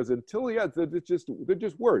words. Because until he has, they're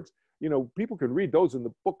just words. People can read those in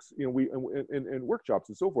the books, in workshops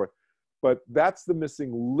and so forth. But that's the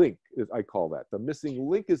missing link, I call that. The missing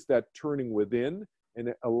link is that turning within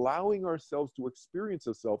and allowing ourselves to experience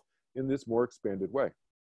ourselves in this more expanded way.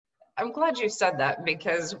 I'm glad you said that,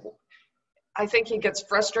 because I think he gets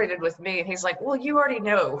frustrated with me, and he's like, well, you already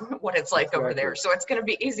know what it's like over there, so it's going to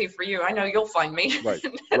be easy for you. I know you'll find me. Right.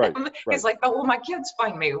 He's like, oh, well, my kids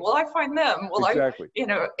find me. Well, I find them. Well, exactly.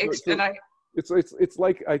 It's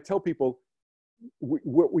like I tell people,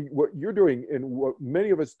 what you're doing and what many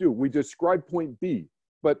of us do, we describe point B,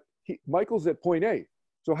 but Michael's at point A.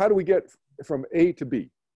 So how do we get from A to B?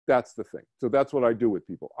 That's the thing. So that's what I do with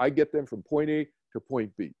people. I get them from point A to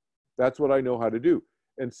point B. That's what I know how to do.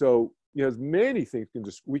 And so, as many things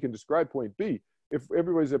we can describe point B. If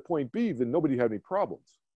everybody's at point B, then nobody had any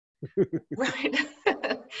problems. Right.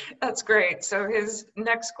 That's great. So his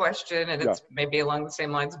next question, and it's maybe along the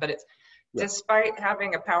same lines, but it's, despite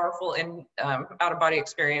having a powerful out-of-body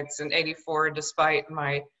experience in '84, despite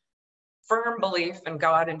my firm belief in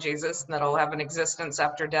God and Jesus and that I'll have an existence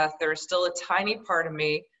after death, there is still a tiny part of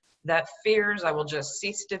me that fears I will just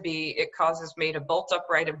cease to be. It causes me to bolt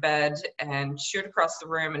upright in bed and shoot across the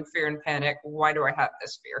room in fear and panic. Why do I have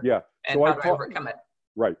this fear? Yeah. And how do I overcome it?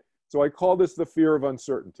 Right. So I call this the fear of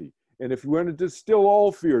uncertainty. And if we want to distill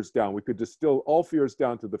all fears down, we could distill all fears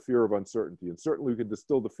down to the fear of uncertainty. And certainly we could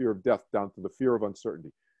distill the fear of death down to the fear of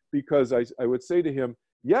uncertainty. Because I would say to him,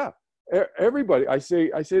 everybody, I say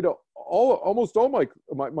to almost all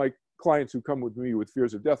my clients who come with me with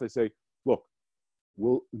fears of death, I say, look,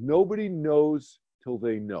 nobody knows till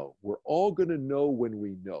they know. We're all going to know when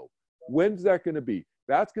we know. When's that going to be?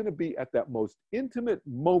 That's going to be at that most intimate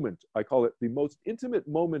moment. I call it the most intimate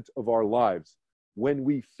moment of our lives, when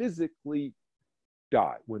we physically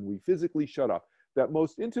die, when we physically shut off. That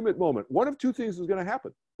most intimate moment, one of two things is going to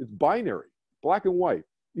happen. It's binary, black and white.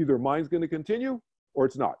 Either mine's going to continue or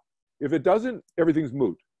it's not. If it doesn't, everything's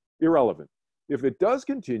moot, irrelevant. If it does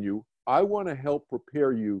continue, I want to help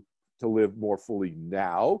prepare you to live more fully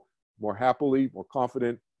now, more happily, more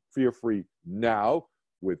confident, fear-free now,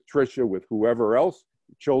 with Tricia, with whoever else,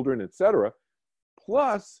 children, etc.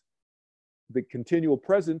 Plus, the continual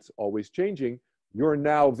presence, always changing, your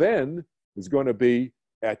now then is going to be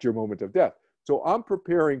at your moment of death. So I'm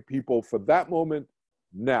preparing people for that moment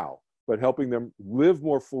now, but helping them live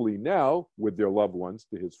more fully now with their loved ones,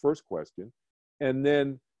 to his first question, and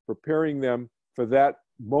then preparing them for that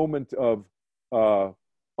moment of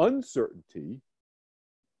uncertainty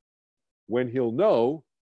when he'll know,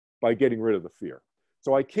 by getting rid of the fear.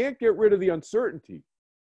 So I can't get rid of the uncertainty.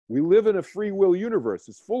 We live in a free will universe.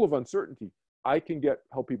 It's full of uncertainty. I can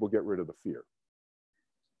help people get rid of the fear.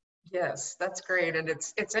 Yes, that's great. And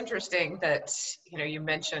it's interesting that, you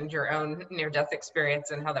mentioned your own near-death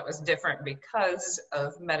experience and how that was different because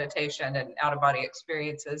of meditation and out-of-body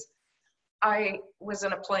experiences. I was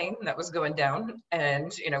in a plane that was going down,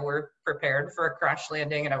 and, we're prepared for a crash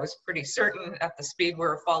landing, and I was pretty certain at the speed we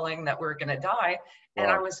were falling that we were going to die. Wow.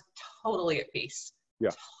 And I was totally at peace. Yeah.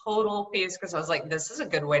 Total peace, because I was like, this is a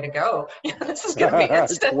good way to go. This is going to be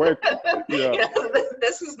instant. Quick. Yeah.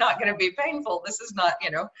 This is not going to be painful. This is not,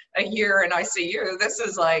 a year in ICU. This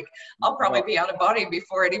is like, I'll probably be out of body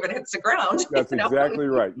before it even hits the ground. That's exactly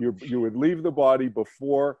right. You would leave the body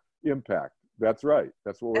before impact. That's right.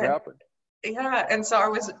 That's what would happen. Yeah, and so I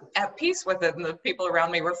was at peace with it, and the people around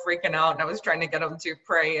me were freaking out, and I was trying to get them to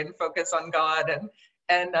pray and focus on God,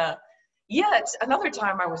 and yet another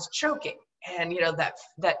time I was choking, and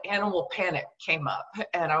that animal panic came up,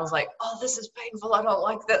 and I was like, oh, this is painful, I don't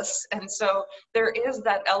like this. And so there is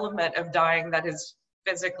that element of dying that is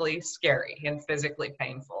physically scary and physically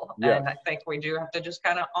painful. Yes. And I think we do have to just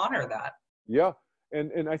kind of honor that. Yeah,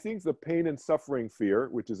 and I think the pain and suffering fear,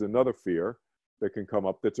 which is another fear that can come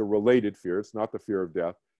up, that's a related fear, it's not the fear of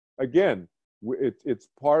death. Again, it's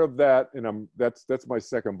part of that, and that's my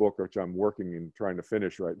second book, which I'm working and trying to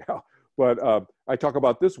finish right now. But I talk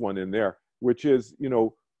about this one in there, which is,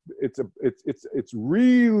 it's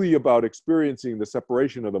really about experiencing the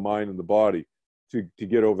separation of the mind and the body to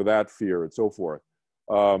get over that fear and so forth.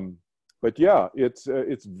 But yeah, it's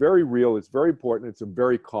very real, it's very important, it's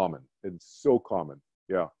very common. It's so common.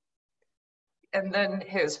 Yeah. And then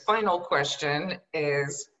his final question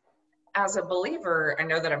is, as a believer, I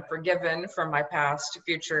know that I'm forgiven from my past,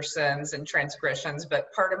 future sins and transgressions,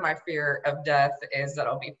 but part of my fear of death is that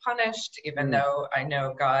I'll be punished, even though I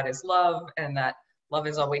know God is love and that love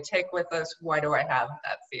is all we take with us. Why do I have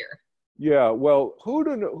that fear? Yeah, well, who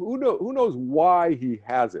knows why he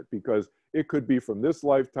has it? Because it could be from this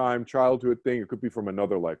lifetime, childhood thing. It could be from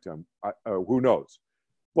another lifetime. Who knows?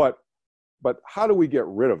 But how do we get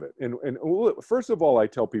rid of it? And first of all, I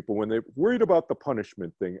tell people when they're worried about the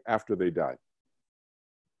punishment thing after they die,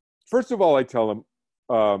 first of all, I tell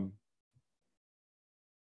them,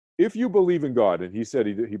 if you believe in God, and he said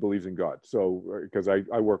he believes in God, so because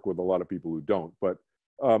I work with a lot of people who don't, but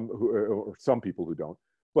or some people who don't,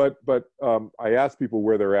 but I ask people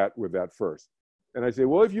where they're at with that first. And I say,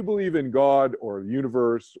 well, if you believe in God or the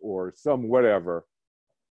universe or some whatever,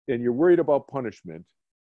 and you're worried about punishment,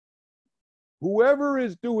 whoever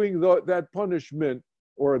is doing that punishment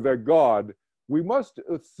or the God, we must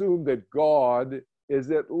assume that God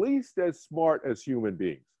is at least as smart as human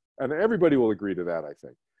beings. And everybody will agree to that, I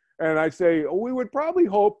think. And I say, we would probably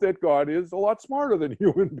hope that God is a lot smarter than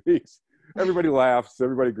human beings. Everybody laughs,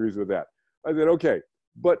 everybody agrees with that. I said, okay,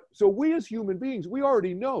 but so we as human beings, we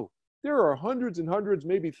already know there are hundreds and hundreds,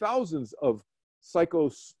 maybe thousands of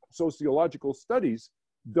psychosociological studies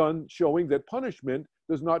done showing that punishment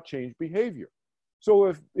does not change behavior.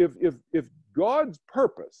 So if God's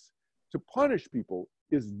purpose to punish people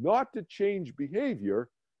is not to change behavior,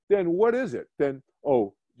 then what is it? Then,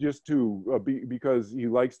 just to because he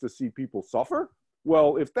likes to see people suffer?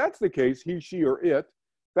 Well, if that's the case, he, she, or it,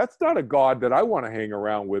 that's not a God that I want to hang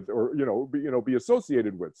around with or be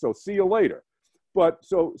associated with. So see you later. But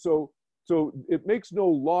so it makes no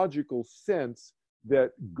logical sense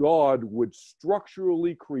that God would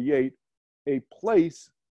structurally create a place,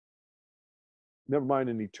 never mind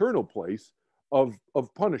an eternal place, of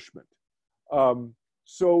punishment.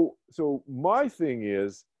 So my thing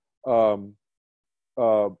is,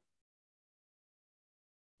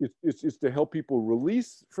 it's to help people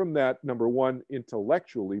release from that, number one,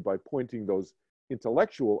 intellectually, by pointing those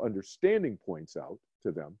intellectual understanding points out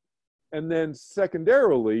to them. And then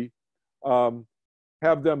secondarily,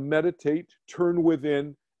 have them meditate, turn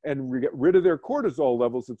within, and get rid of their cortisol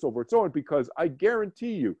levels and so forth and so on, because I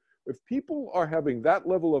guarantee you, if people are having that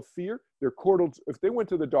level of fear, their cortisol, if they went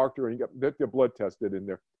to the doctor and got their blood tested and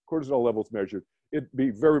their cortisol levels measured, it'd be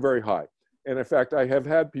very, very high. And in fact, I have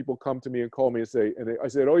had people come to me and call me and say, and I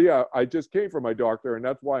said, oh yeah, I just came from my doctor, and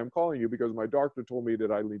that's why I'm calling you, because my doctor told me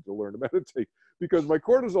that I need to learn to meditate because my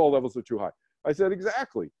cortisol levels are too high. I said,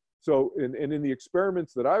 exactly. So, and in the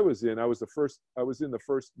experiments that I was in, I was in the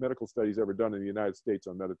first medical studies ever done in the United States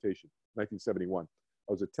on meditation, 1971.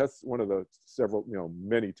 I was one of the several,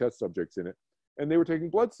 many test subjects in it. And they were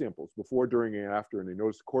taking blood samples before, during, and after, and they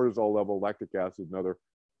noticed cortisol level, lactic acid, and other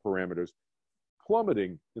parameters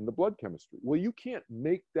plummeting in the blood chemistry. Well, you can't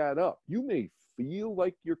make that up. You may feel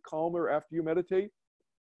like you're calmer after you meditate,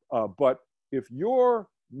 but if your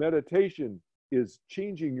meditation is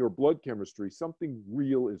changing your blood chemistry, something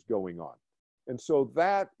real is going on. And so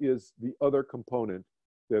that is the other component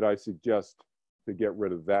that I suggest to get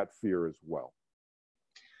rid of that fear as well.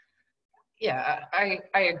 Yeah, I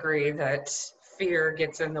agree that fear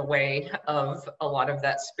gets in the way of a lot of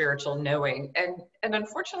that spiritual knowing. And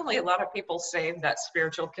unfortunately, a lot of people save that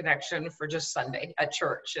spiritual connection for just Sunday at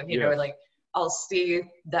church. And, Yes. like I'll see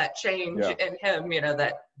that change Yeah. in him, you know,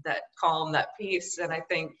 that calm, that peace. And I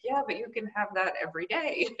think, yeah, but you can have that every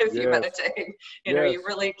day if you Yes. meditate. You know, you Yes.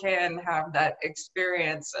 really can have that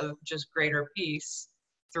experience of just greater peace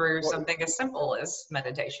through Well, something as simple as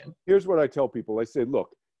meditation. here's what I tell people. I say,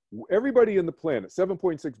 look, everybody in the planet,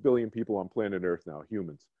 7.6 billion people on planet Earth now,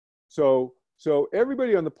 humans. So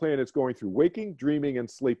everybody on the planet is going through waking, dreaming, and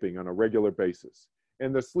sleeping on a regular basis.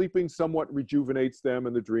 And the sleeping somewhat rejuvenates them,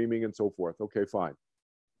 and the dreaming and so forth. Okay, fine.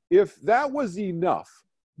 If that was enough,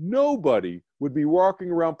 nobody would be walking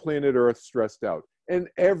around planet Earth stressed out. And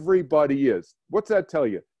everybody is. What's that tell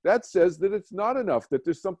you? That says that it's not enough, that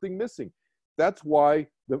there's something missing. That's why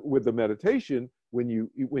with the meditation, when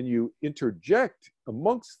you interject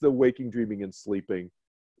amongst the waking, dreaming, and sleeping,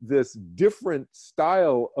 this different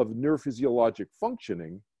style of neurophysiologic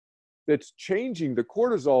functioning that's changing the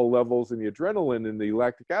cortisol levels and the adrenaline and the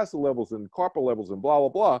lactic acid levels and copper levels and blah, blah,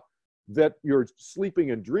 blah, that you're sleeping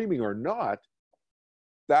and dreaming or not,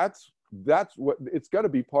 that's what it's got to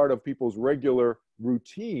be part of people's regular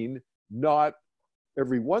routine, not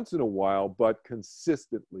every once in a while, but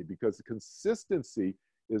consistently, because the consistency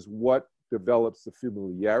is what develops the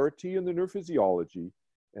familiarity in the neurophysiology,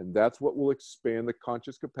 and that's what will expand the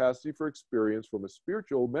conscious capacity for experience from a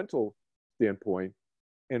spiritual, mental standpoint,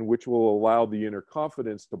 and which will allow the inner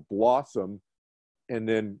confidence to blossom, and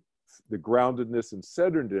then the groundedness and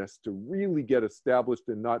centeredness to really get established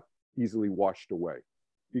and not easily washed away.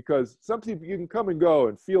 Because some people, you can come and go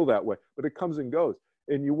and feel that way, but it comes and goes.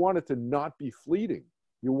 And you want it to not be fleeting.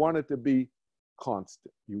 You want it to be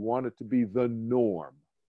constant. You want it to be the norm.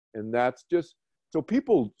 And that's just, so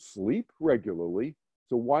people sleep regularly,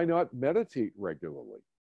 so why not meditate regularly?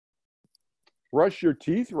 Brush your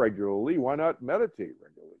teeth regularly, why not meditate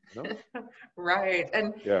regularly? You know? Right.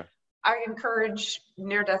 And Yeah. I encourage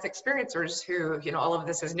near-death experiencers who, you know, all of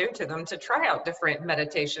this is new to them to try out different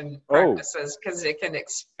meditation practices, because it can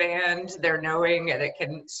expand their knowing, and it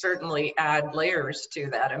can certainly add layers to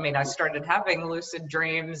that. I mean, I started having lucid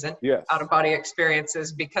dreams and Yes. out-of-body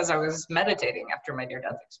experiences because I was meditating after my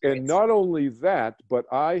near-death experience. And not only that,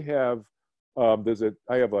 but I have,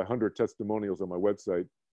 I have 100 testimonials on my website,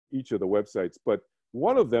 each of the websites, but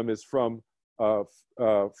one of them is from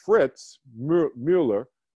Fritz Mueller,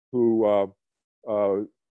 who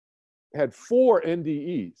had 4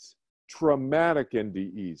 NDEs, traumatic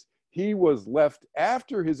NDEs. He was left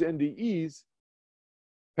after his NDEs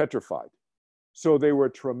petrified. So they were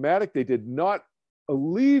traumatic. They did not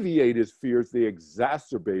alleviate his fears. They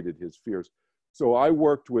exacerbated his fears. So I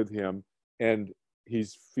worked with him, and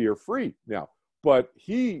he's fear-free now. But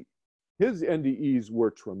his NDEs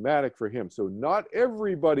were traumatic for him. So not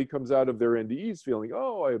everybody comes out of their NDEs feeling,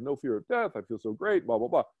 oh, I have no fear of death. I feel so great, blah, blah,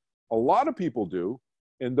 blah. A lot of people do,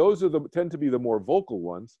 and those are tend to be the more vocal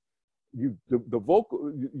ones. You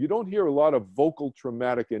don't hear a lot of vocal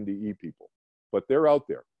traumatic NDE people, but they're out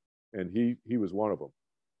there, and he was one of them.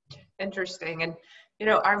 Interesting. And, you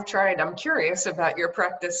know, I'm curious about your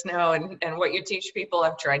practice now and what you teach people.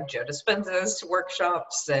 I've tried Joe Dispenza's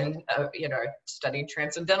workshops and, you know, studied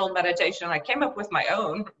transcendental meditation. I came up with my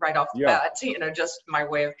own right off the bat, you know, just my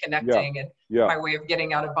way of connecting and my way of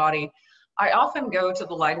getting out of body. I often go to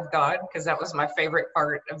the light of God because that was my favorite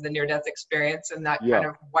part of the near-death experience, and that kind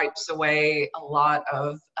of wipes away a lot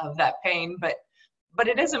of that pain. But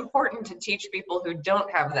it is important to teach people who don't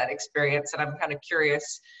have that experience, and I'm kind of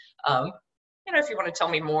curious, you know, if you want to tell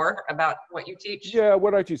me more about what you teach. Yeah,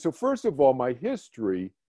 what I teach. So first of all, my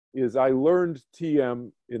history is I learned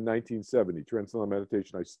TM in 1970, Transcendental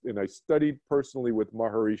Meditation. I studied personally with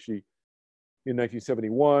Maharishi in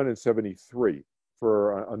 1971 and 73.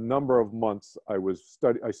 For a number of months, I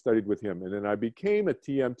studied with him, and then I became a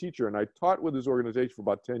TM teacher, and I taught with his organization for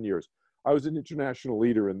about 10 years. I was an international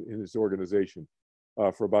leader in his organization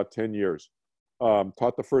for about 10 years.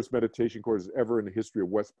 Taught the first meditation courses ever in the history of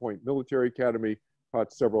West Point Military Academy.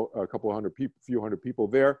 Taught few hundred people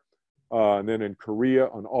there, and then in Korea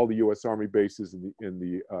on all the U.S. Army bases and in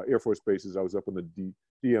the Air Force bases. I was up in the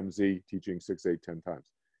DMZ teaching 6, 8, 10 times.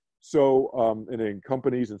 So and in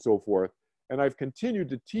companies and so forth. And I've continued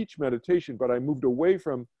to teach meditation, but I moved away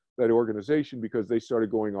from that organization because they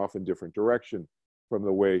started going off in different direction from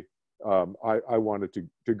the way I wanted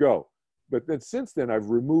to go. But then since then, I've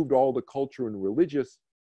removed all the culture and religious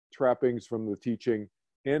trappings from the teaching,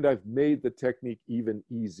 and I've made the technique even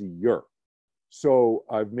easier. So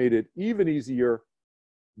I've made it even easier,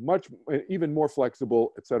 even more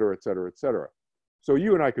flexible, et cetera, et cetera, et cetera. So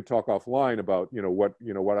you and I could talk offline about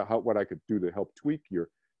what I could do to help tweak your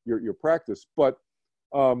practice. But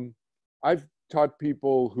I've taught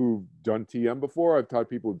people who've done TM before. I've taught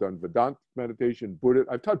people who've done Vedanta meditation, Buddha.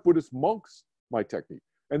 I've taught Buddhist monks my technique,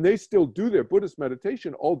 and they still do their Buddhist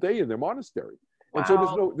meditation all day in their monastery. And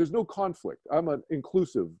so there's no conflict. I'm an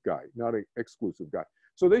inclusive guy, not an exclusive guy.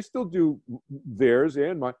 So they still do theirs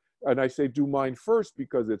and mine. And I say do mine first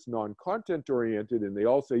because it's non-content oriented, and they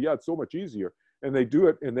all say, yeah, it's so much easier. And they do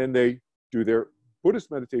it, and then they do their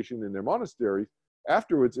Buddhist meditation in their monasteries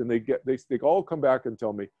afterwards, and they all come back and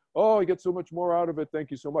tell me, oh, I get so much more out of it.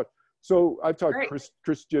 Thank you so much. So I've taught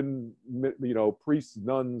Christian, priests,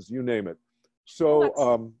 nuns, you name it.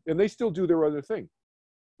 So, and they still do their other thing,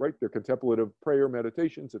 right? Their contemplative prayer,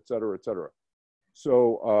 meditations, et cetera, et cetera.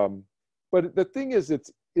 So, but the thing is,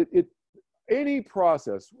 any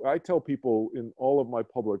process, I tell people in all of my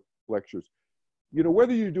public lectures,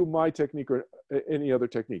 whether you do my technique or any other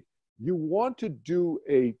technique, you want to do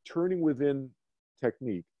a turning within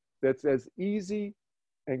technique that's as easy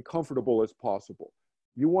and comfortable as possible.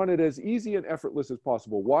 You want it as easy and effortless as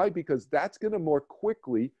possible. Why? Because that's going to more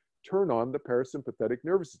quickly turn on the parasympathetic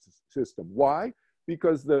nervous system. Why?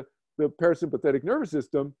 Because the parasympathetic nervous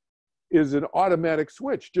system is an automatic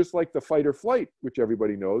switch, just like the fight or flight, which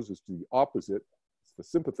everybody knows is the opposite. It's the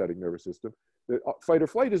sympathetic nervous system. The fight or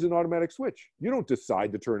flight is an automatic switch. You don't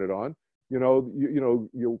decide to turn it on.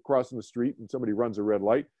 You're crossing the street and somebody runs a red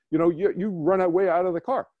light. You run away out of the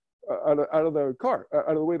car, out of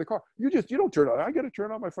the way of the car. You don't turn on. I got to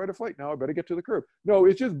turn on my fight or flight now. I better get to the curb. No,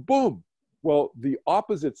 it's just boom. Well, the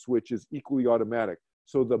opposite switch is equally automatic.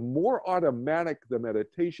 So the more automatic the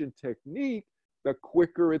meditation technique, the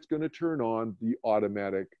quicker it's going to turn on the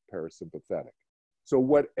automatic parasympathetic. So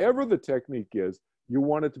whatever the technique is, you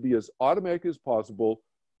want it to be as automatic as possible.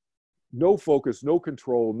 No focus, no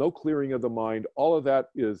control, no clearing of the mind. All of that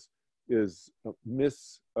is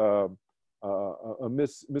a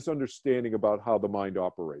misunderstanding about how the mind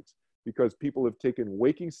operates, because people have taken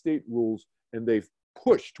waking state rules and they've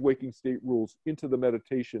pushed waking state rules into the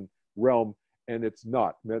meditation realm, and it's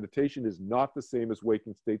not. Meditation is not the same as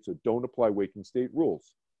waking state, so don't apply waking state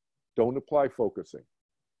rules. Don't apply focusing.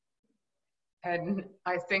 And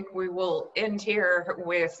I think we will end here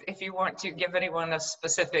with, if you want to give anyone a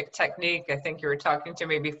specific technique. I think you were talking to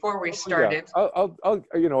me before we started. Yeah. I'll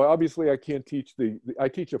obviously I can't teach I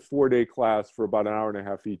teach a 4-day class for about an hour and a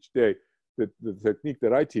half each day, the technique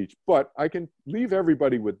that I teach, but I can leave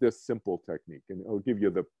everybody with this simple technique, and I'll give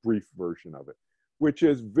you the brief version of it, which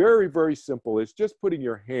is very, very simple. It's just putting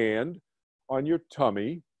your hand on your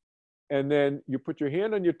tummy, and then you put your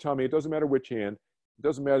hand on your tummy. It doesn't matter which hand. It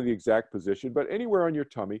doesn't matter the exact position, but anywhere on your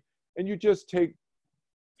tummy, and you just take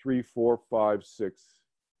 3, 4, 5, 6,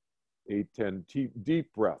 8, 10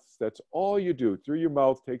 deep breaths. That's all you do. Through your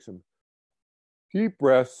mouth, take some deep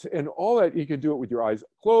breaths, and all that, you can do it with your eyes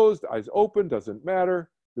closed, eyes open, doesn't matter.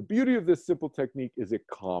 The beauty of this simple technique is it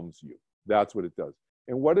calms you. That's what it does.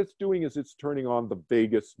 And what it's doing is it's turning on the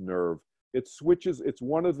vagus nerve. It switches, it's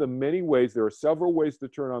one of the many ways. There are several ways to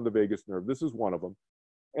turn on the vagus nerve. This is one of them.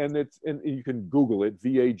 And you can Google it,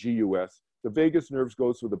 VAGUS. The vagus nerve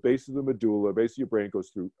goes through the base of the medulla, base of your brain, goes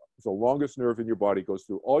through, it's the longest nerve in your body, goes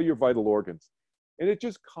through all your vital organs. And it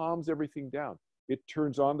just calms everything down. It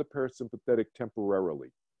turns on the parasympathetic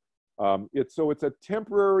temporarily. It's a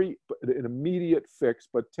temporary, an immediate fix,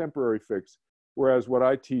 but temporary fix. Whereas what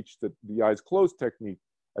I teach, the eyes closed technique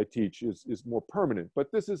I teach is more permanent. But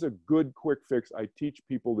this is a good, quick fix. I teach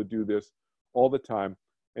people to do this all the time.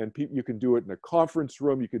 And you can do it in a conference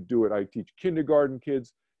room. You could do it. I teach kindergarten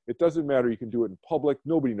kids. It doesn't matter. You can do it in public.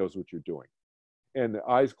 Nobody knows what you're doing. And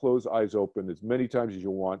eyes closed, eyes open, as many times as you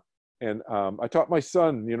want. And I taught my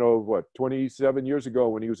son, 27 years ago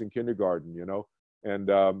when he was in kindergarten,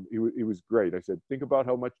 and he was great. I said, think about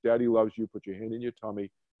how much daddy loves you. Put your hand in your tummy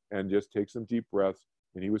and just take some deep breaths.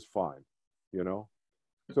 And he was fine,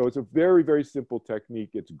 So it's a very, very simple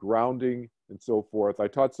technique. It's grounding and so forth. I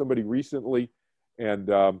taught somebody recently,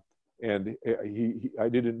 and I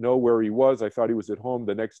didn't know where he was. I thought he was at home.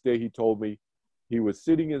 The next day he told me he was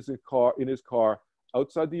sitting in his car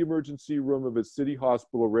outside the emergency room of his city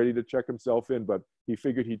hospital, ready to check himself in, but he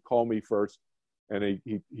figured he'd call me first. And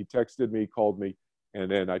he texted me, called me,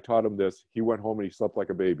 and then I taught him this. He went home and he slept like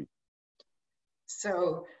a baby.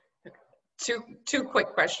 So two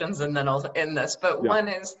quick questions, and then I'll end this. But one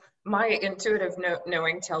is, my intuitive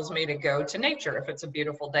knowing tells me to go to nature if it's a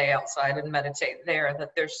beautiful day outside and meditate there,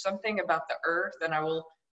 that there's something about the earth, and I'll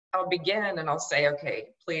begin and I'll say, okay,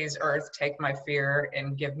 please earth, take my fear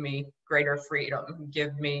and give me greater freedom.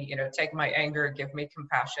 Give me, take my anger, give me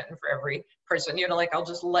compassion for every person, I'll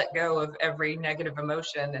just let go of every negative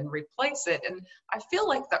emotion and replace it. And I feel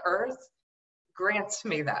like the earth grants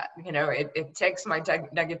me that. You know, it takes my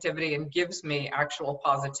negativity and gives me actual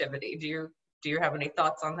positivity. Do you have any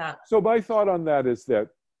thoughts on that? So my thought on that is that,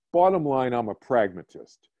 bottom line, I'm a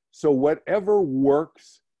pragmatist. So whatever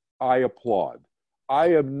works, I applaud. I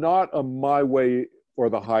am not a my way or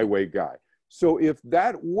the highway guy. So if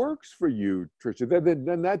that works for you, Tricia,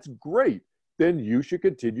 then that's great. Then you should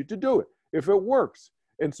continue to do it if it works.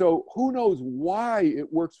 And so who knows why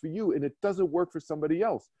it works for you and it doesn't work for somebody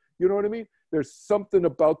else. You know what I mean? There's something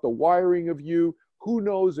about the wiring of you. Who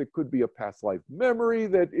knows? It could be a past life memory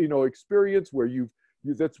that, experience where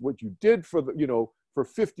that's what you did for for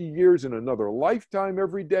 50 years in another lifetime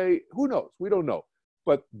every day. Who knows? We don't know.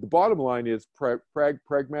 But the bottom line is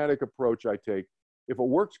pragmatic approach I take. If it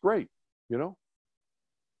works, great, Yeah,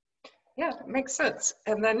 it makes sense.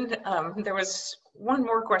 And then there was one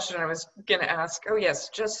more question I was going to ask. Oh, yes,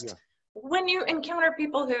 just when you encounter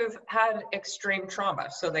people who've had extreme trauma,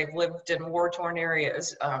 so they've lived in war-torn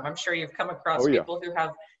areas, I'm sure you've come across people who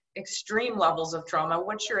have extreme levels of trauma.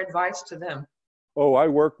 What's your advice to them? Oh, I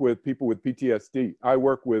work with people with PTSD. I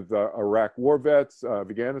work with Iraq war vets,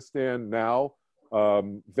 Afghanistan now,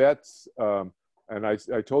 vets. And I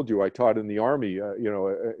told you I taught in the Army,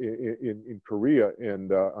 in Korea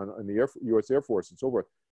and on the U.S. Air Force and so forth.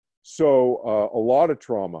 So a lot of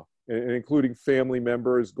trauma, and including family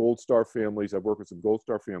members, Gold Star families. I've worked with some Gold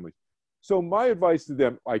Star families. So my advice to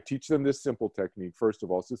them, I teach them this simple technique. First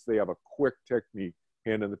of all, since they have a quick technique,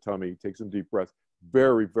 hand in the tummy, take some deep breaths.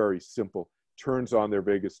 Very, very simple. Turns on their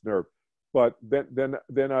vagus nerve. But then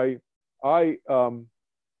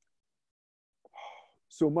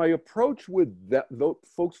so my approach with those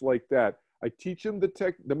folks like that, I teach them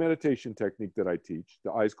the meditation technique that I teach,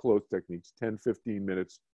 the eyes closed techniques, 10, 15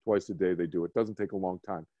 minutes twice a day they do it. Doesn't take a long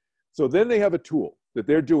time. So then they have a tool that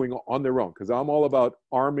they're doing on their own, because I'm all about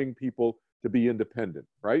arming people to be independent,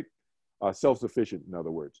 right? Self-sufficient, in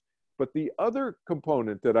other words. But the other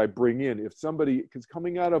component that I bring in, if somebody is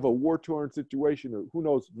coming out of a war-torn situation, or who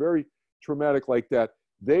knows, very traumatic like that,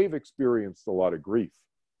 they've experienced a lot of grief.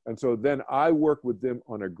 And so then I work with them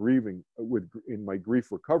on in my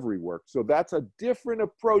grief recovery work. So that's a different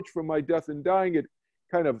approach from my death and dying. It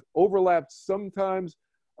kind of overlaps sometimes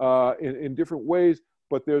in different ways,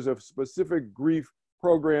 but there's a specific grief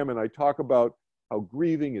program, and I talk about how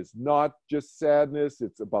grieving is not just sadness,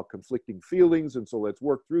 it's about conflicting feelings, and so let's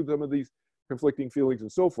work through some of these conflicting feelings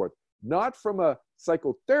and so forth. Not from a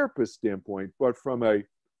psychotherapist standpoint, but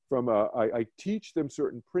I teach them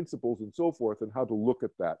certain principles and so forth and how to look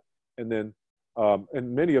at that. And then,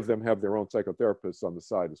 and many of them have their own psychotherapists on the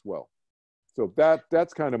side as well. So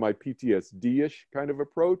that's kind of my PTSD-ish kind of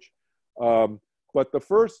approach. But the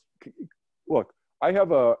first, look, I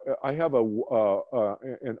have an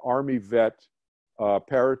Army vet,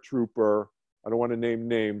 paratrooper. I don't want to name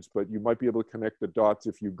names, but you might be able to connect the dots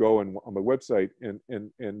if you go on my website and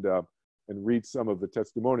read some of the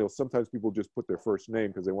testimonials. Sometimes people just put their first name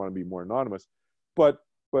because they want to be more anonymous. But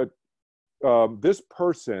this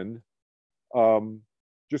person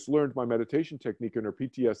just learned my meditation technique and her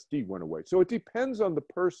PTSD went away. So it depends on the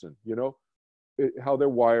person, how they're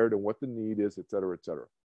wired and what the need is, et cetera, et cetera.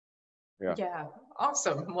 Yeah. Yeah,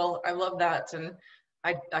 awesome. Well, I love that. And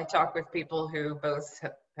I talk with people who both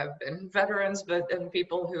have been veterans, and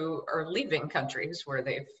people who are leaving countries where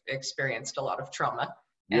they've experienced a lot of trauma.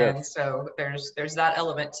 Yes. And so there's that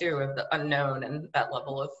element too of the unknown and that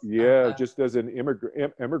level of just as an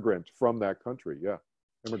immigrant from that country,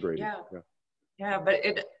 immigrating. Yeah, but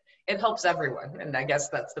it helps everyone, and I guess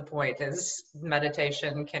that's the point, is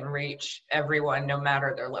meditation can reach everyone no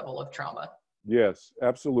matter their level of trauma. Yes,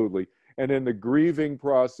 absolutely. And then the grieving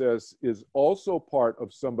process is also part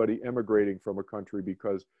of somebody emigrating from a country,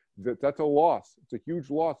 because that's a loss. It's a huge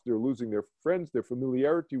loss. They're losing their friends, their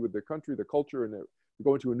familiarity with their country, the culture, and they're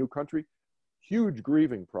going to a new country. Huge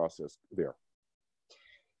grieving process there.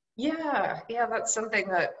 Yeah, that's something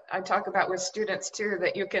that I talk about with students too,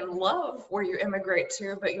 that you can love where you immigrate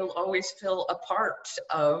to, but you'll always feel a part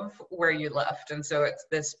of where you left. And so it's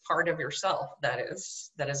this part of yourself that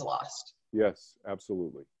is lost. Yes,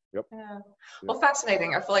 absolutely. Yep. Yeah. Well,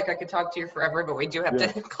 fascinating. I feel like I could talk to you forever, but we do have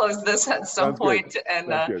to close this at some point. Good.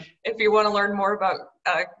 And if you want to learn more about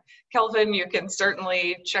Kelvin, you can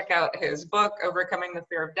certainly check out his book, Overcoming the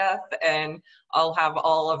Fear of Death, and I'll have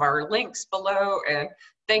all of our links below. And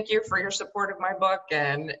thank you for your support of my book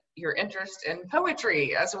and your interest in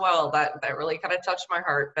poetry as well. That really kind of touched my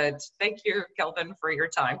heart. But thank you, Kelvin, for your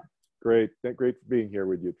time. Great. Great being here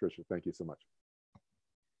with you, Tricia. Thank you so much.